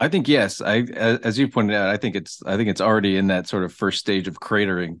 I think yes. As you pointed out, I think it's already in that sort of first stage of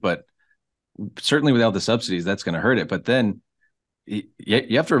cratering, but certainly without the subsidies, that's going to hurt it. But then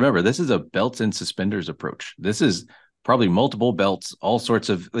you have to remember, this is a belts and suspenders approach. This is probably multiple belts, all sorts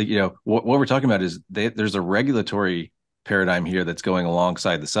of, what we're talking about is there's a regulatory paradigm here that's going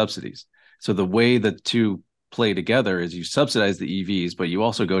alongside the subsidies. So the way the two play together is you subsidize the EVs, but you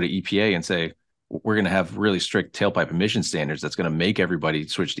also go to EPA and say, we're going to have really strict tailpipe emission standards that's going to make everybody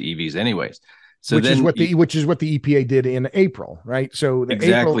switch to EVs anyways. So which is what the EPA did in April, right? So the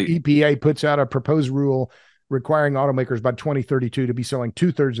April EPA puts out a proposed rule requiring automakers by 2032 to be selling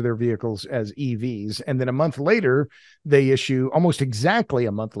 2/3 of their vehicles as EVs. And then a month later, they issue, almost exactly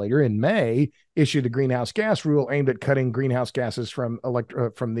a month later in May, issue the greenhouse gas rule aimed at cutting greenhouse gases from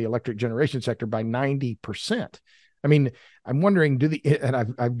the electric generation sector by 90%. I mean, I'm wondering,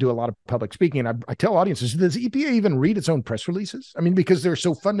 and I do a lot of public speaking, and I tell audiences, does EPA even read its own press releases? I mean, because they're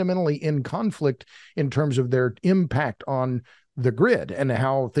so fundamentally in conflict in terms of their impact on the grid and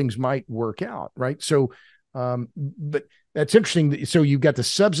how things might work out, right? So, but that's interesting. So you've got the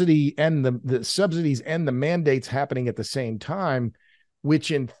subsidy and the subsidies and the mandates happening at the same time,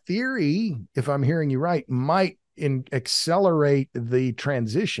 which in theory, if I'm hearing you right, might accelerate the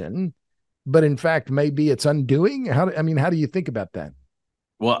transition, but in fact, maybe it's undoing. How do you think about that?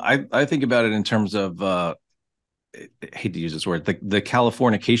 Well, I think about it in terms of, I hate to use this word, the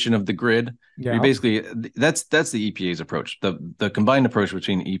Californication of the grid. Yeah. Basically, that's the EPA's approach. The combined approach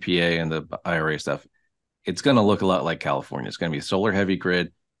between EPA and the IRA stuff, it's going to look a lot like California. It's going to be a solar heavy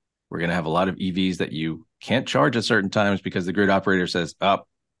grid. We're going to have a lot of EVs that you can't charge at certain times because the grid operator says,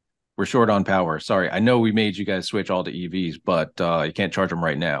 we're short on power. Sorry, I know we made you guys switch all to EVs, but you can't charge them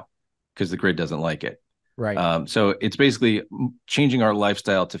right now because the grid doesn't like it. Right. So it's basically changing our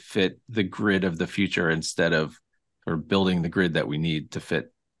lifestyle to fit the grid of the future instead of building the grid that we need to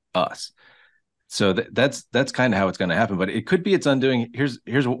fit us. So that's kind of how it's going to happen. But it could be it's undoing.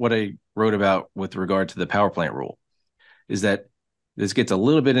 Here's what I wrote about with regard to the power plant rule, is that this gets a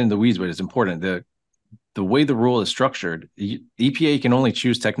little bit into the weeds, but it's important. The way the rule is structured, EPA can only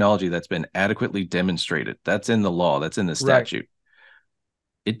choose technology that's been adequately demonstrated. That's in the law. That's in the statute. Right.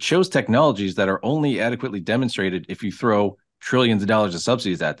 It chose technologies that are only adequately demonstrated if you throw trillions of dollars of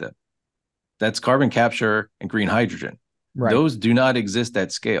subsidies at them. That's carbon capture and green hydrogen. Right. Those do not exist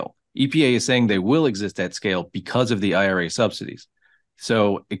at scale. EPA is saying they will exist at scale because of the IRA subsidies.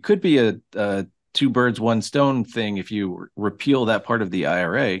 So it could be a two birds, one stone thing. If you repeal that part of the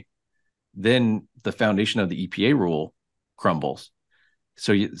IRA, then the foundation of the EPA rule crumbles.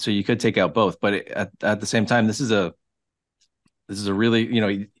 So you could take out both. But at the same time, this is a really,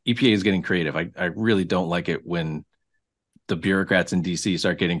 EPA is getting creative. I really don't like it when the bureaucrats in DC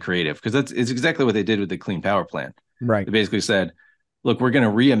start getting creative, because it's exactly what they did with the Clean Power Plan. Right. They basically said, look, we're going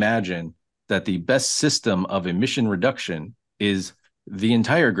to reimagine that the best system of emission reduction is the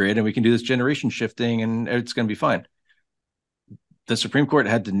entire grid, and we can do this generation shifting, and it's going to be fine. The Supreme Court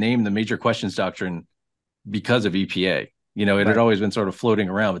had to name the major questions doctrine because of EPA. It had always been sort of floating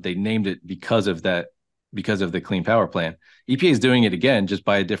around, but they named it because of that, because of the Clean Power Plan. EPA is doing it again, just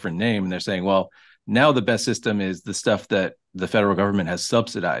by a different name. And they're saying, well, now the best system is the stuff that the federal government has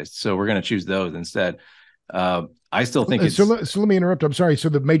subsidized. So we're going to choose those instead. I still think it's... So let me interrupt. I'm sorry. So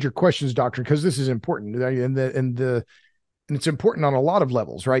the major questions doctrine, because this is important, and it's important on a lot of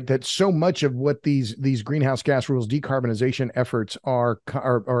levels, right? That so much of what these greenhouse gas rules, decarbonization efforts are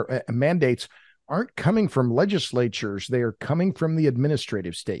mandates aren't coming from legislatures. They are coming from the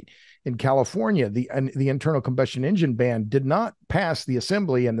administrative state. In California, the internal combustion engine ban did not pass the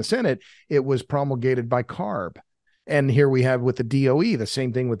Assembly and the Senate. It was promulgated by CARB. And here we have with the DOE, the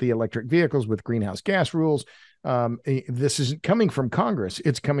same thing with the electric vehicles, with greenhouse gas rules. This isn't coming from Congress.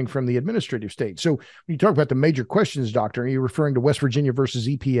 It's coming from the administrative state. So when you talk about the major questions, Doctor, are you referring to West Virginia versus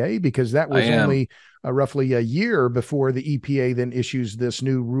EPA? Because that was only roughly a year before the EPA then issues this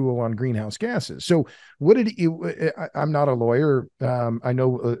new rule on greenhouse gases. So what did you, I'm not a lawyer. I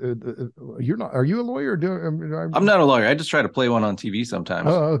know you're not, are you a lawyer? I'm not a lawyer. I just try to play one on TV sometimes.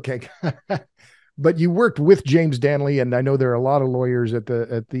 Oh, okay. But you worked with James Danley, and I know there are a lot of lawyers at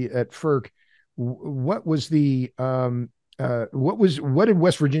FERC. What was the what did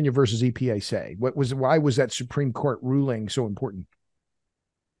West Virginia versus EPA say? Why was that Supreme Court ruling so important?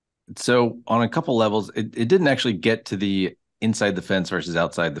 So on a couple levels, it didn't actually get to the inside the fence versus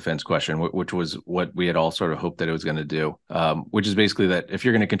outside the fence question, which was what we had all sort of hoped that it was going to do, which is basically that if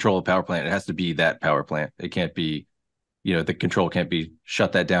you're going to control a power plant, it has to be that power plant. It can't be, the control can't be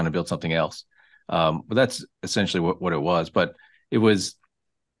shut that down and build something else. But that's essentially what it was. But it was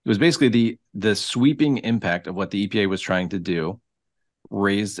basically the sweeping impact of what the EPA was trying to do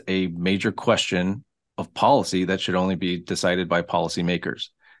raised a major question of policy that should only be decided by policymakers,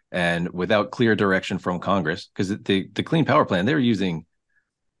 and without clear direction from Congress, because the Clean Power Plan, they're using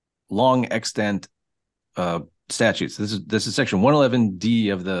long extant statutes. This is Section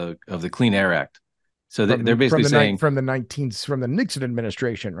 111D of the Clean Air Act. So they're basically saying from the Nixon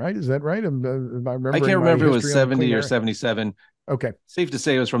administration, right? Is that right? I can't remember if it was 70 or 77. Okay. Safe to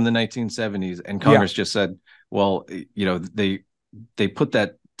say it was from the 1970s. And Congress just said, well, they put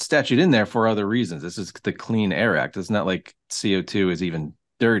that statute in there for other reasons. This is the Clean Air Act. It's not like CO2 is even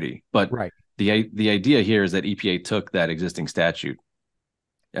dirty. But the idea here is that EPA took that existing statute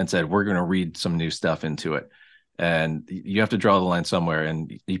and said, we're going to read some new stuff into it. And you have to draw the line somewhere.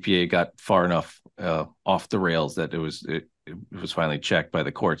 And EPA got far enough off the rails that it was finally checked by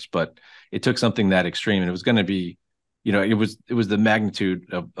the courts. But it took something that extreme, and it was going to be, it was the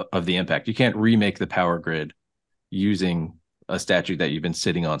magnitude of the impact. You can't remake the power grid using a statute that you've been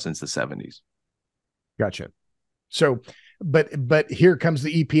sitting on since the 70s. Gotcha. So, but here comes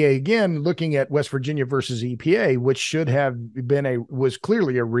the EPA again, looking at West Virginia versus EPA, which should have was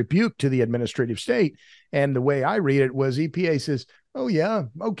clearly a rebuke to the administrative state. And the way I read it was EPA says, oh yeah,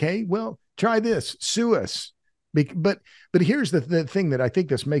 okay, well, try this, sue us. But here's the thing that I think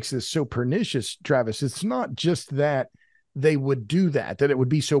this makes this so pernicious, Travis. It's not just that they would do that it would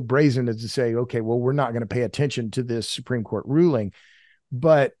be so brazen as to say, okay, well, we're not going to pay attention to this Supreme Court ruling,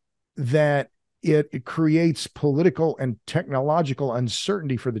 but that it creates political and technological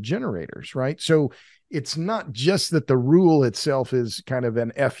uncertainty for the generators, right? So it's not just that the rule itself is kind of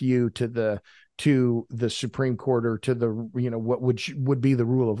an FU to the Supreme Court or to the, what would be the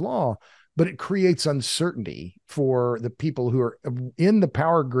rule of law, but it creates uncertainty for the people who are in the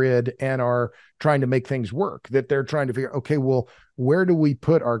power grid and are trying to make things work, that they're trying to figure, okay, well, where do we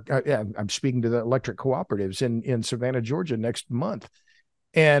put our, I'm speaking to the electric cooperatives in Savannah, Georgia next month.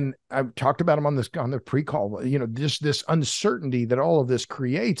 And I've talked about them on the pre-call, just this uncertainty that all of this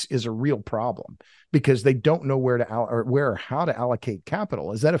creates is a real problem because they don't know where or how to allocate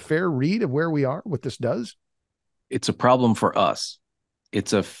capital. Is that a fair read of where we are, what this does? It's a problem for us.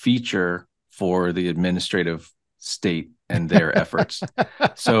 It's a feature for the administrative state and their efforts.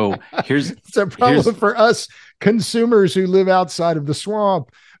 So it's a problem for us consumers who live outside of the swamp,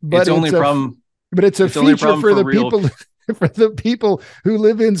 but it's a feature for the people. For the people who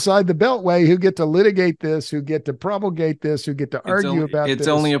live inside the Beltway, who get to litigate this, who get to promulgate this, who get to argue about this. It's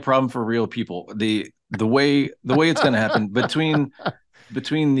only a problem for real people. The way it's going to happen between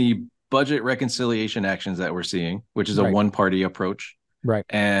the budget reconciliation actions that we're seeing, which is a one-party approach, right,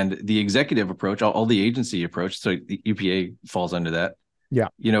 and the executive approach, all the agency approach. So the EPA falls under that. Yeah,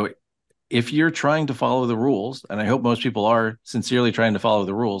 if you're trying to follow the rules, and I hope most people are sincerely trying to follow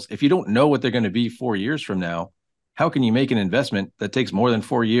the rules, if you don't know what they're going to be 4 years from now, how can you make an investment that takes more than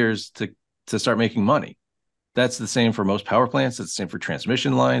 4 years to start making money? That's the same for most power plants. It's the same for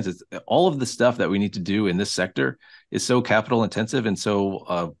transmission lines. It's all of the stuff that we need to do in this sector is so capital intensive. And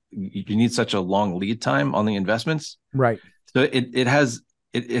so you need such a long lead time on the investments. Right. So it has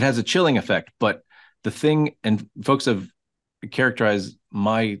a chilling effect. But the thing, and folks have characterized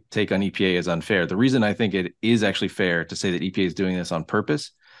my take on EPA as unfair. The reason I think it is actually fair to say that EPA is doing this on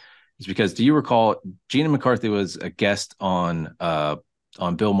purpose is because, do you recall Gina McCarthy was a guest on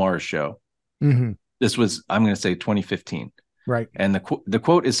Bill Maher's show? Mm-hmm. This was, I'm going to say 2015. Right. And the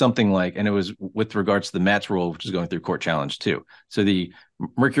quote is something like, and it was with regards to the MATS rule, which is going through court challenge too. So the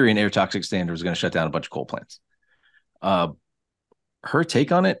mercury and air toxic standard was going to shut down a bunch of coal plants. Her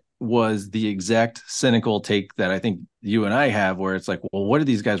take on it was the exact cynical take that I think you and I have, where it's like, well, what are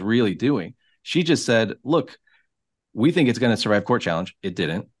these guys really doing? She just said, look, we think it's going to survive court challenge. It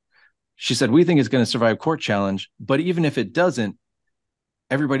didn't. She said, we think it's going to survive court challenge, but even if it doesn't,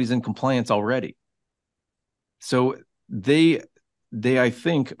 everybody's in compliance already. So they I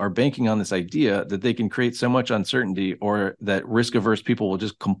think are banking on this idea that they can create so much uncertainty, or that risk averse people will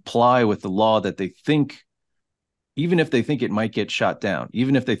just comply with the law that they think, even if they think it might get shot down,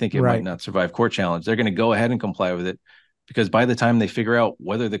 even if they think it might not survive court challenge, they're going to go ahead and comply with it, because by the time they figure out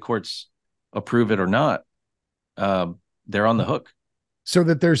whether the courts approve it or not, they're on the hook. So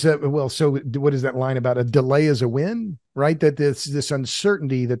that there's so what is that line about? A delay is a win, right? That this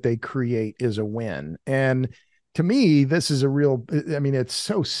uncertainty that they create is a win. And to me, this is a real, I mean, it's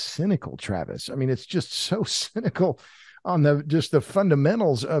so cynical, Travis. I mean, it's just so cynical on the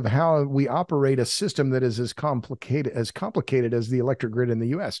fundamentals of how we operate a system that is as complicated as the electric grid in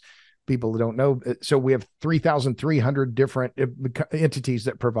the US. People don't know. So we have 3,300 different entities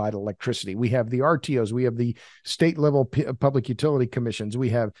that provide electricity. We have the RTOs. We have the state level public utility commissions. We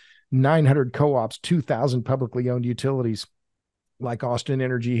have 900 co-ops, 2,000 publicly owned utilities like Austin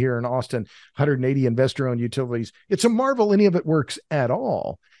Energy here in Austin, 180 investor owned utilities. It's a marvel any of it works at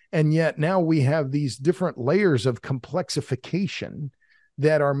all. And yet now we have these different layers of complexification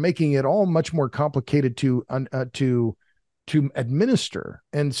that are making it all much more complicated to administer.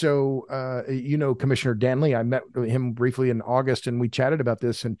 And so, Commissioner Danley, I met him briefly in August and we chatted about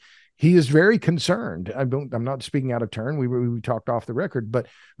this, and he is very concerned. I'm not speaking out of turn. We talked off the record, but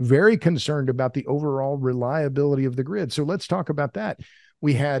very concerned about the overall reliability of the grid. So let's talk about that.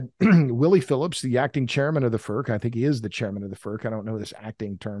 We had Willie Phillips, the acting chairman of the FERC. I think he is the chairman of the FERC. I don't know this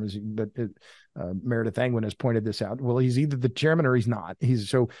acting term is, but Meredith Angwin has pointed this out. Well, he's either the chairman or he's not.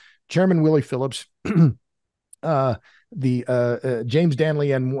 Chairman Willie Phillips, James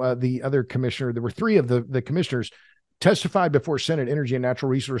Danley and the other commissioner, there were three of the commissioners, testified before Senate Energy and Natural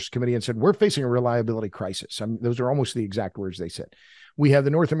Resources Committee and said, we're facing a reliability crisis. I mean, those are almost the exact words they said. We have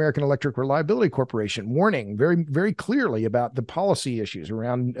the North American Electric Reliability Corporation warning very, very clearly about the policy issues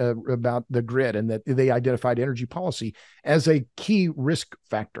around about the grid, and that they identified energy policy as a key risk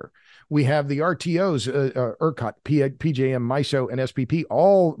factor. We have the RTOs, ERCOT, PJM, MISO, and SPP,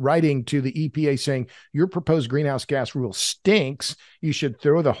 all writing to the EPA saying, your proposed greenhouse gas rule stinks. You should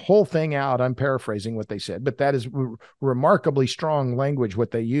throw the whole thing out. I'm paraphrasing what they said, but that is remarkably strong language,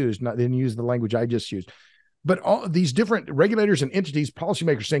 what they used. They didn't use the language I just used. But all these different regulators and entities,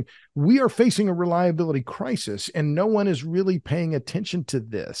 policymakers saying, we are facing a reliability crisis, and no one is really paying attention to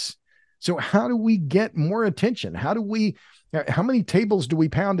this. So how do we get more attention? How many tables do we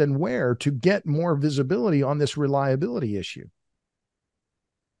pound and where to get more visibility on this reliability issue?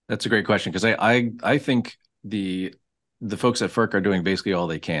 That's a great question, because I think the folks at FERC are doing basically all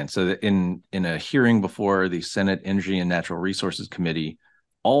they can. So that in a hearing before the Senate Energy and Natural Resources Committee,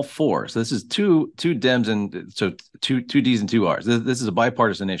 all four, so this is two Dems and so two Ds and two Rs. This is a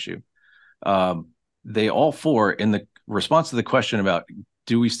bipartisan issue. They all four, in the response to the question about,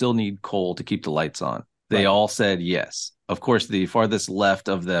 do we still need coal to keep the lights on? They all said yes. Of course, the farthest left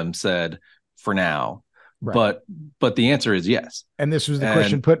of them said for now, but the answer is yes. And this was the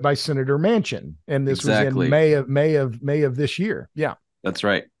question put by Senator Manchin, and this was in May of this year. Yeah, that's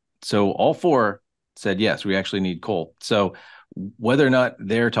right. So all four said yes, we actually need coal. So whether or not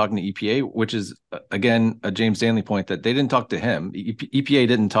they're talking to EPA, which is again a James Danley point, that they didn't talk to him. EPA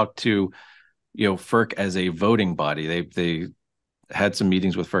didn't talk to FERC as a voting body. They had some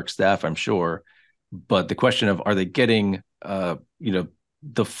meetings with FERC staff, I'm sure, but the question of, are they getting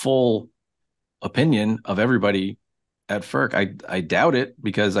the full opinion of everybody at FERC? I doubt it,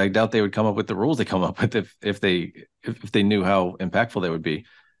 because I doubt they would come up with the rules they come up with if they knew how impactful they would be.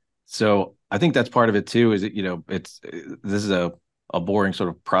 So I think that's part of it too. Is this is a boring sort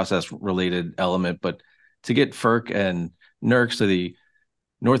of process related element, but to get FERC and NERC, so the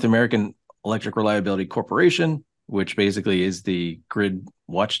North American Electric Reliability Corporation, which basically is the grid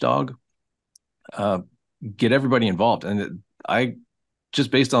watchdog, get everybody involved. And I just,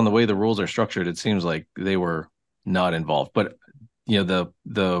 based on the way the rules are structured, it seems like they were not involved. But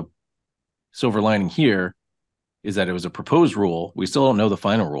the silver lining here is that it was a proposed rule. We still don't know the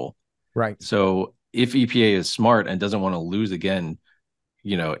final rule. Right. So if EPA is smart and doesn't want to lose again,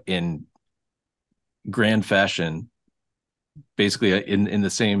 in grand fashion, basically in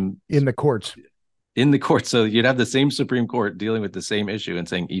the courts. In the courts. So you'd have the same Supreme Court dealing with the same issue and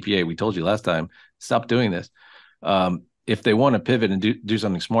saying, EPA, we told you last time, stop doing this. If they want to pivot and do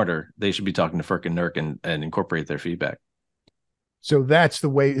something smarter, they should be talking to FERC and NERC and incorporate their feedback. So that's the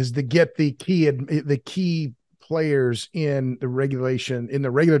way, is to get the key players in the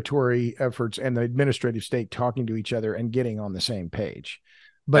regulatory efforts and the administrative state talking to each other and getting on the same page.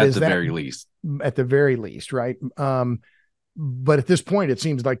 But at is the that very least. at the very least, right? But at this point, it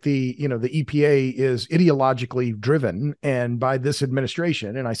seems like the EPA is ideologically driven, and by this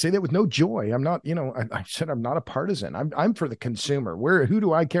administration. And I say that with no joy. I'm not, I said I'm not a partisan. I'm for the consumer. Who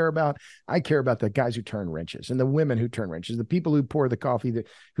do I care about? I care about the guys who turn wrenches and the women who turn wrenches, the people who pour the coffee,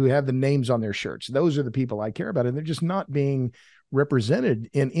 who have the names on their shirts. Those are the people I care about, and they're just not being represented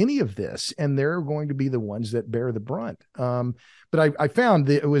in any of this, and they're going to be the ones that bear the brunt. But I found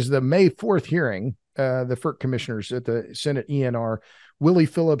that it was the May 4th hearing. The FERC commissioners at the Senate ENR, Willie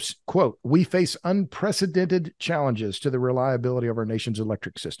Phillips, quote, "We face unprecedented challenges to the reliability of our nation's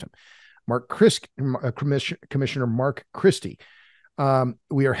electric system." Commissioner Mark Christie,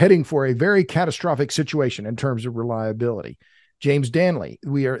 "We are heading for a very catastrophic situation in terms of reliability." James Danley,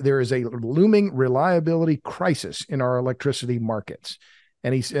 there is a looming reliability crisis in our electricity markets.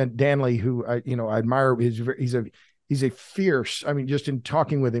 And he said, Danley, who I admire, he's a fierce, just in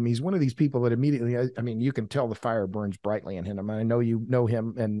talking with him, he's one of these people that immediately, you can tell the fire burns brightly in him. I know you know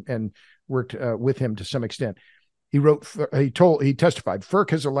him and worked with him to some extent. He testified,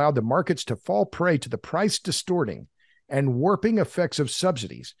 "FERC has allowed the markets to fall prey to the price distorting and warping effects of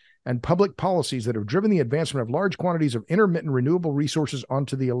subsidies and public policies that have driven the advancement of large quantities of intermittent renewable resources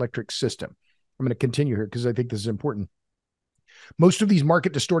onto the electric system." I'm going to continue here because I think this is important. "Most of these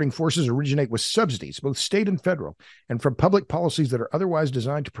market distorting forces originate with subsidies, both state and federal, and from public policies that are otherwise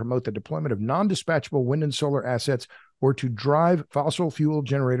designed to promote the deployment of non-dispatchable wind and solar assets or to drive fossil fuel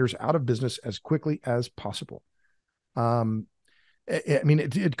generators out of business as quickly as possible."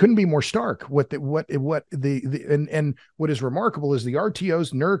 It couldn't be more stark. What is remarkable is the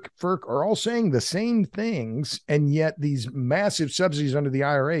RTOs, NERC, FERC are all saying the same things, and yet these massive subsidies under the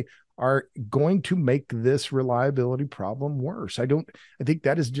IRA are going to make this reliability problem worse. I think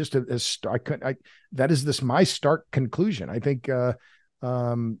that is just my stark conclusion. I think,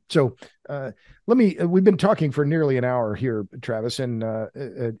 we've been talking for nearly an hour here, Travis, and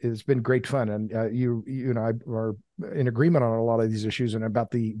it's been great fun. And you and I are in agreement on a lot of these issues and about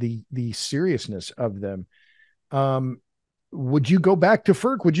the seriousness of them. Would you go back to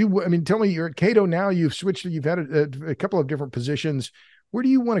FERC? Tell me, you're at Cato now, you've switched, you've had a couple of different positions. Where do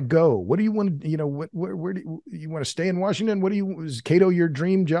you want to go? What do you want to, where do you want to stay in Washington? Is Cato your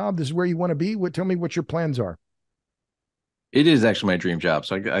dream job? This is where you want to be? Tell me what your plans are. It is actually my dream job.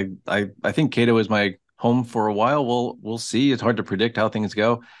 So I think Cato is my home for a while. We'll see. It's hard to predict how things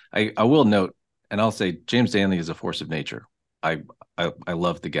go. I will note, and I'll say, James Danley is a force of nature. I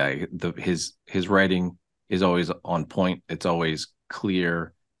love the guy. His writing is always on point. It's always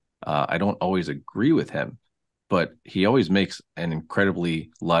clear. I don't always agree with him, but he always makes an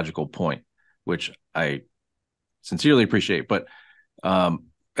incredibly logical point, which I sincerely appreciate. But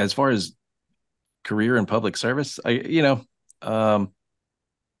as far as career in public service, I've done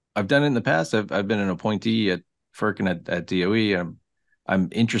it in the past. I've been an appointee at FERC and at DOE. I'm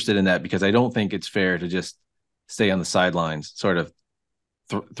interested in that because I don't think it's fair to just stay on the sidelines, sort of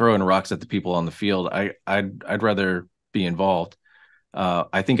throwing rocks at the people on the field. I'd rather be involved.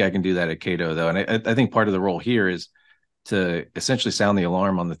 I think I can do that at Cato, though, and I think part of the role here is to essentially sound the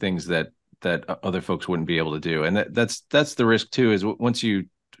alarm on the things that other folks wouldn't be able to do, and that's the risk too. Is once you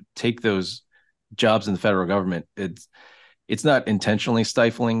take those jobs in the federal government, it's not intentionally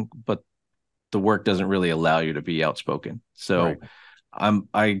stifling, but the work doesn't really allow you to be outspoken. So right.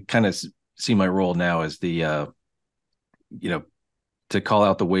 I kind of see my role now as the to call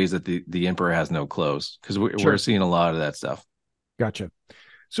out the ways that the emperor has no clothes, because we're seeing a lot of that stuff. Gotcha.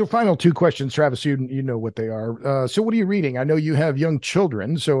 So final two questions, Travis, you know what they are. So what are you reading? I know you have young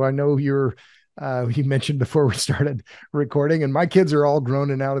children, so I know you mentioned before we started recording, and my kids are all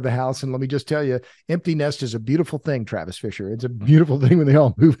grown and out of the house. And let me just tell you, empty nest is a beautiful thing, Travis Fisher. It's a beautiful thing when they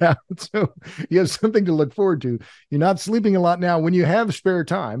all move out. So you have something to look forward to. You're not sleeping a lot now. When you have spare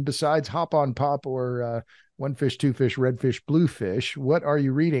time, besides Hop on Pop or One Fish, Two Fish, Red Fish, Blue Fish, what are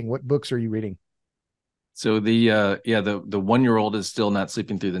you reading? What books are you reading? So the 1-year-old is still not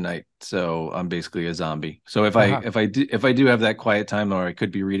sleeping through the night. So I'm basically a zombie. So if I do have that quiet time, or I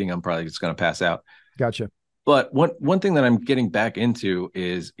could be reading, I'm probably just going to pass out. Gotcha. But one thing that I'm getting back into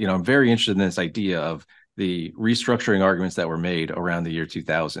is, I'm very interested in this idea of the restructuring arguments that were made around the year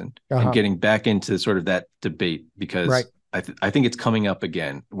 2000 and getting back into sort of that debate, because I think it's coming up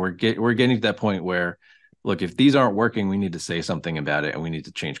again. We're getting to that point where, look, if these aren't working, we need to say something about it and we need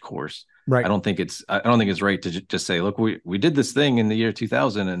to change course. Right. I don't think it's right to just say, look, we did this thing in the year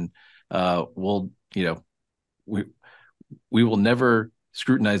 2000 and we will never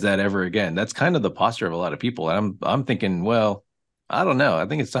scrutinize that ever again. That's kind of the posture of a lot of people. And I'm thinking, well, I don't know. I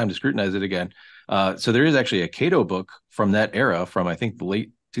think it's time to scrutinize it again. So there is actually a Cato book from that era, from I think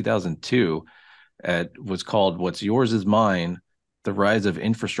late 2002. It was called "What's Yours Is Mine: The Rise of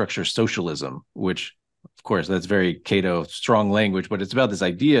Infrastructure Socialism," which, of course, that's very Cato strong language, but it's about this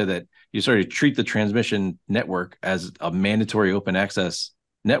idea that you sort of treat the transmission network as a mandatory open access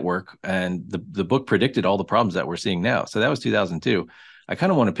network, and the book predicted all the problems that we're seeing now. So that was 2002. I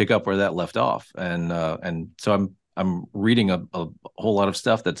kind of want to pick up where that left off, and so I'm reading a whole lot of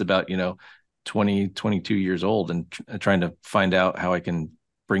stuff that's about 20, 22 years old, and trying to find out how I can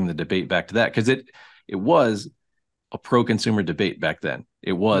bring the debate back to that, because it was a pro-consumer debate back then.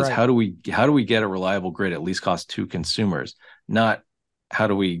 It was Right. how do we get a reliable grid at least cost to consumers, not how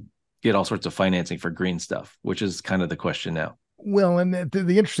do we get all sorts of financing for green stuff, which is kind of the question now. Well, and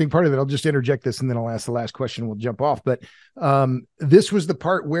the interesting part of it, I'll just interject this and then I'll ask the last question. We'll jump off. But this was the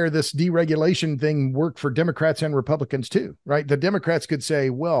part where this deregulation thing worked for Democrats and Republicans too, right? The Democrats could say,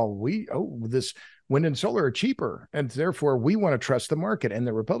 well, this wind and solar are cheaper, and therefore we want to trust the market. And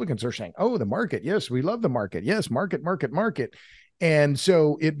the Republicans are saying, oh, the market. Yes, we love the market. Yes, market, market, market. And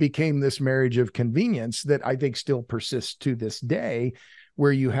so it became this marriage of convenience that I think still persists to this day,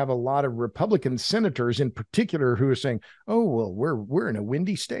 where you have a lot of Republican senators in particular who are saying, oh, well, we're in a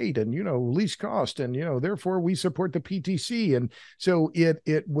windy state and, least cost, and, therefore we support the PTC. And so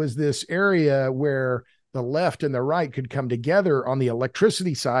it was this area where the left and the right could come together on the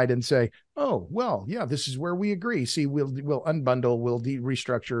electricity side and say, oh, well, yeah, this is where we agree. See, we'll unbundle, we'll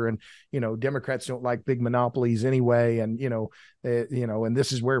restructure, and Democrats don't like big monopolies anyway, and and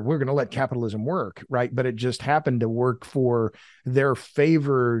this is where we're going to let capitalism work, right? But it just happened to work for their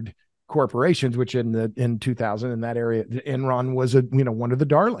favored corporations, which in 2000 in that area, Enron was one of the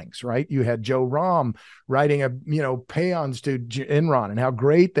darlings, right? You had Joe Rahm writing paeans to Enron and how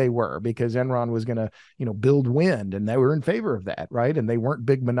great they were because Enron was going to build wind, and they were in favor of that, right? And they weren't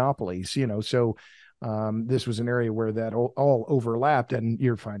big monopolies, so this was an area where that all overlapped, and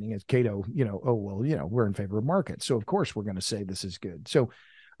you're finding as Cato, oh, well, we're in favor of markets, so of course we're going to say this is good. So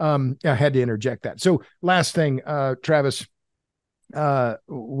I had to interject that. So last thing, Travis,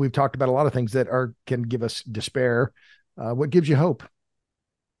 we've talked about a lot of things that can give us despair. What gives you hope?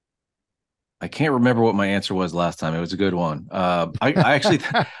 I can't remember what my answer was last time. It was a good one. I actually,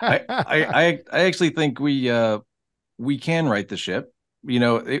 I actually think we can right the ship.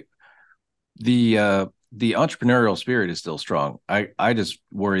 The entrepreneurial spirit is still strong. I just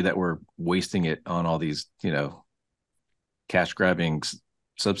worry that we're wasting it on all these, cash grabbing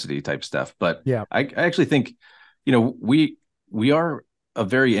subsidy type stuff. But yeah, I actually think, we are a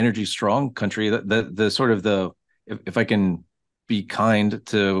very energy strong country. The sort of if I can be kind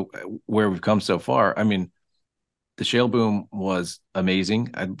to where we've come so far, I mean, the shale boom was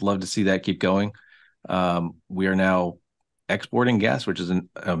amazing. I'd love to see that keep going. We are now exporting gas, which is an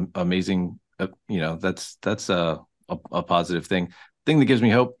amazing. That's a positive thing. Thing that gives me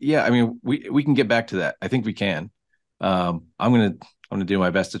hope. Yeah, I mean, we can get back to that. I think we can. I'm gonna do my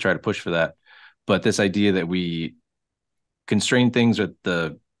best to try to push for that. But this idea that we constrain things, or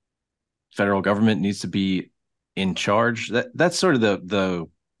the federal government needs to be in charge, that's sort of the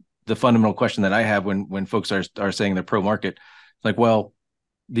fundamental question that I have when folks are saying they're pro market. Like, well,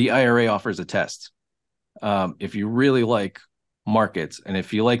 the IRA offers a test. If you really like markets, and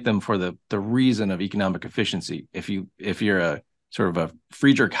if you like them for the reason of economic efficiency, if you're a sort of a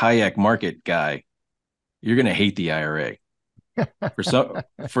Friedrich Hayek market guy, you're going to hate the IRA.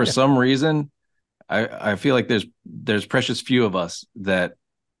 For some reason, I feel like there's precious few of us that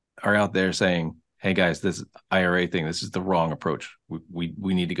are out there saying, hey guys, this IRA thing, this is the wrong approach. We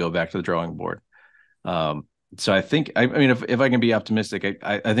need to go back to the drawing board. So I think, I mean, if I can be optimistic,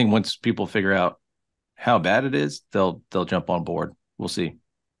 I think once people figure out how bad it is, they'll jump on board. We'll see.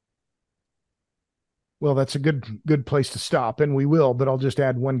 Well, that's a good place to stop, and we will. But I'll just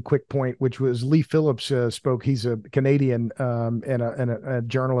add one quick point, which was Lee Phillips spoke. He's a Canadian and a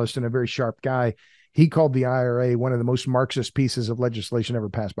journalist and a very sharp guy. He called the IRA one of the most Marxist pieces of legislation ever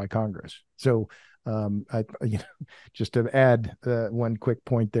passed by Congress. So just to add one quick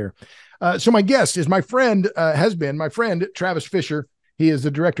point there. So my guest is has been my friend, Travis Fisher. He is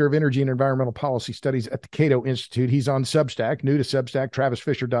the Director of Energy and Environmental Policy Studies at the Cato Institute. He's on Substack, new to Substack,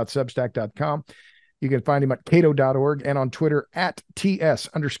 travisfisher.substack.com. You can find him at cato.org and on Twitter at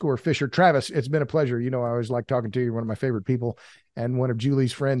 @TS_Fisher. Travis, it's been a pleasure. I always like talking to you. You're one of my favorite people and one of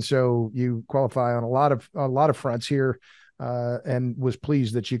Julie's friends. So you qualify on a lot of fronts here, and was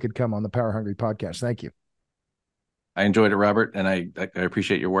pleased that you could come on the Power Hungry podcast. Thank you. I enjoyed it, Robert, and I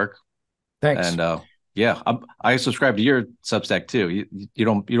appreciate your work. Thanks. And yeah, I subscribe to your Substack too. You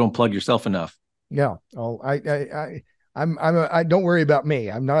don't plug yourself enough. Yeah. I don't worry about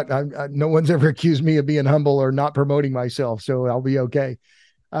me. No one's ever accused me of being humble or not promoting myself. So I'll be okay.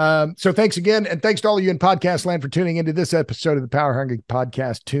 So thanks again. And thanks to all of you in podcast land for tuning into this episode of the Power Hungry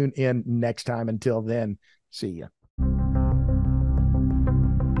Podcast. Tune in next time. Until then, see ya.